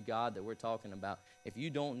know the God that we're talking about, if you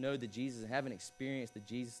don't know the Jesus and haven't experienced the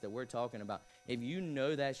Jesus that we're talking about, if you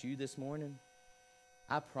know that's you this morning,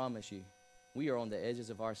 I promise you, we are on the edges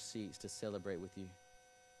of our seats to celebrate with you.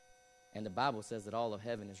 And the Bible says that all of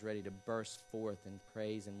heaven is ready to burst forth in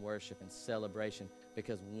praise and worship and celebration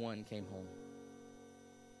because one came home.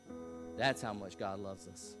 That's how much God loves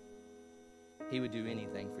us. He would do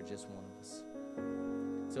anything for just one of us.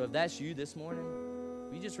 So if that's you this morning,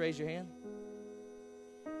 will you just raise your hand?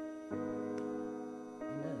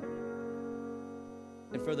 Amen.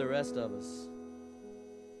 And for the rest of us,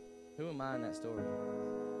 who am I in that story?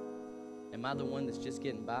 Am I the one that's just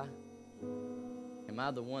getting by? Am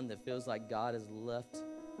I the one that feels like God has left,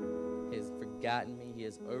 has forgotten me, he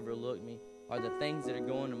has overlooked me? Are the things that are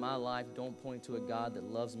going in my life don't point to a God that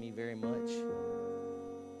loves me very much?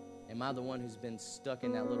 Am I the one who's been stuck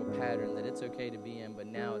in that little pattern that it's okay to be in, but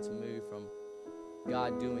now it's moved from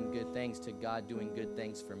God doing good things to God doing good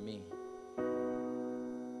things for me?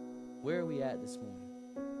 Where are we at this morning?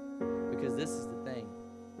 Because this is the thing.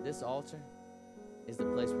 This altar is the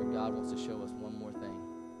place where God wants to show us one more thing.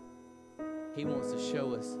 He wants to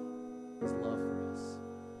show us his love for us.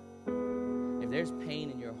 If there's pain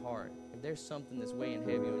in your heart, if there's something that's weighing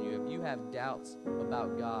heavy on you, if you have doubts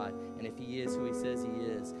about God and if he is who he says he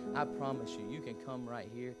is, I promise you, you can come right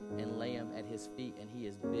here and lay him at his feet and he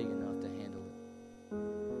is big enough to handle it.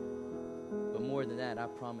 But more than that, I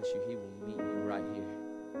promise you, he will meet you right here.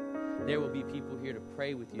 There will be people here to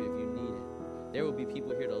pray with you if you need it. There will be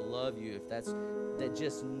people here to love you if that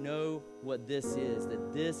just know what this is,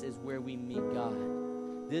 that this is where we meet God.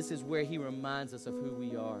 This is where he reminds us of who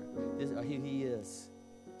we are, who he is.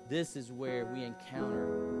 This is where we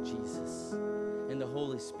encounter Jesus. And the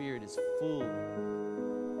Holy Spirit is full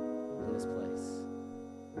in this place.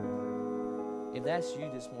 If that's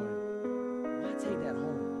you this morning, why take that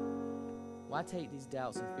home? Why take these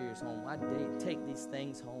doubts and fears home? Why take these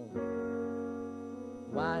things home?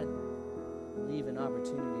 Why leave an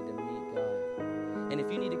opportunity to meet God? And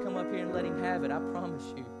if you need to come up here and let him have it, I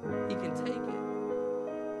promise you, he can take it.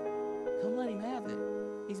 Come let him have it.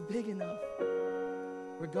 He's big enough.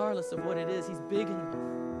 Regardless of what it is, he's big enough.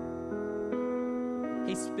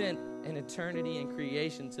 He spent and eternity and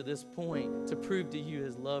creation to this point to prove to you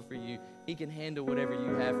his love for you. He can handle whatever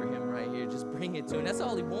you have for him right here. Just bring it to him. That's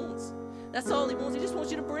all he wants. That's all he wants. He just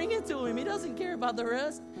wants you to bring it to him. He doesn't care about the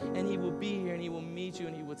rest. And he will be here, and he will meet you,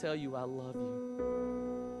 and he will tell you, I love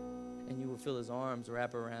you. And you will feel his arms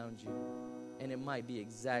wrap around you. And it might be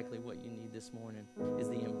exactly what you need this morning, is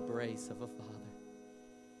the embrace of a father.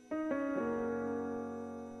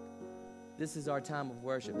 This is our time of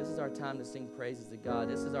worship. This is our time to sing praises to God.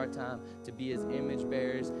 This is our time to be his image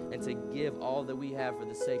bearers and to give all that we have for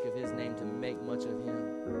the sake of his name, to make much of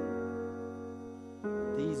him.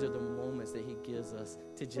 These are the moments that he gives us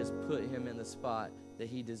to just put him in the spot that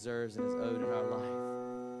he deserves and is owed in our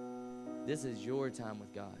life. This is your time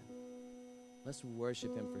with God. Let's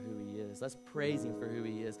worship him for who he is. Let's praise him for who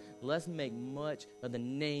he is. Let's make much of the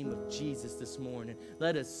name of Jesus this morning.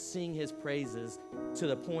 Let us sing his praises to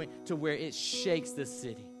the point to where it shakes this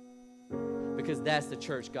city. Because that's the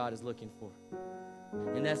church God is looking for.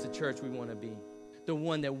 And that's the church we want to be. The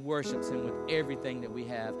one that worships him with everything that we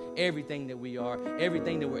have, everything that we are,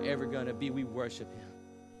 everything that we're ever going to be. We worship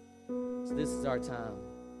him. So this is our time.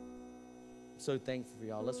 I'm so thankful for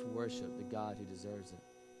y'all. Let's worship the God who deserves it.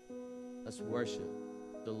 Let's worship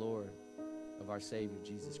the Lord of our Savior,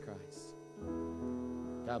 Jesus Christ.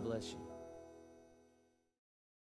 God bless you.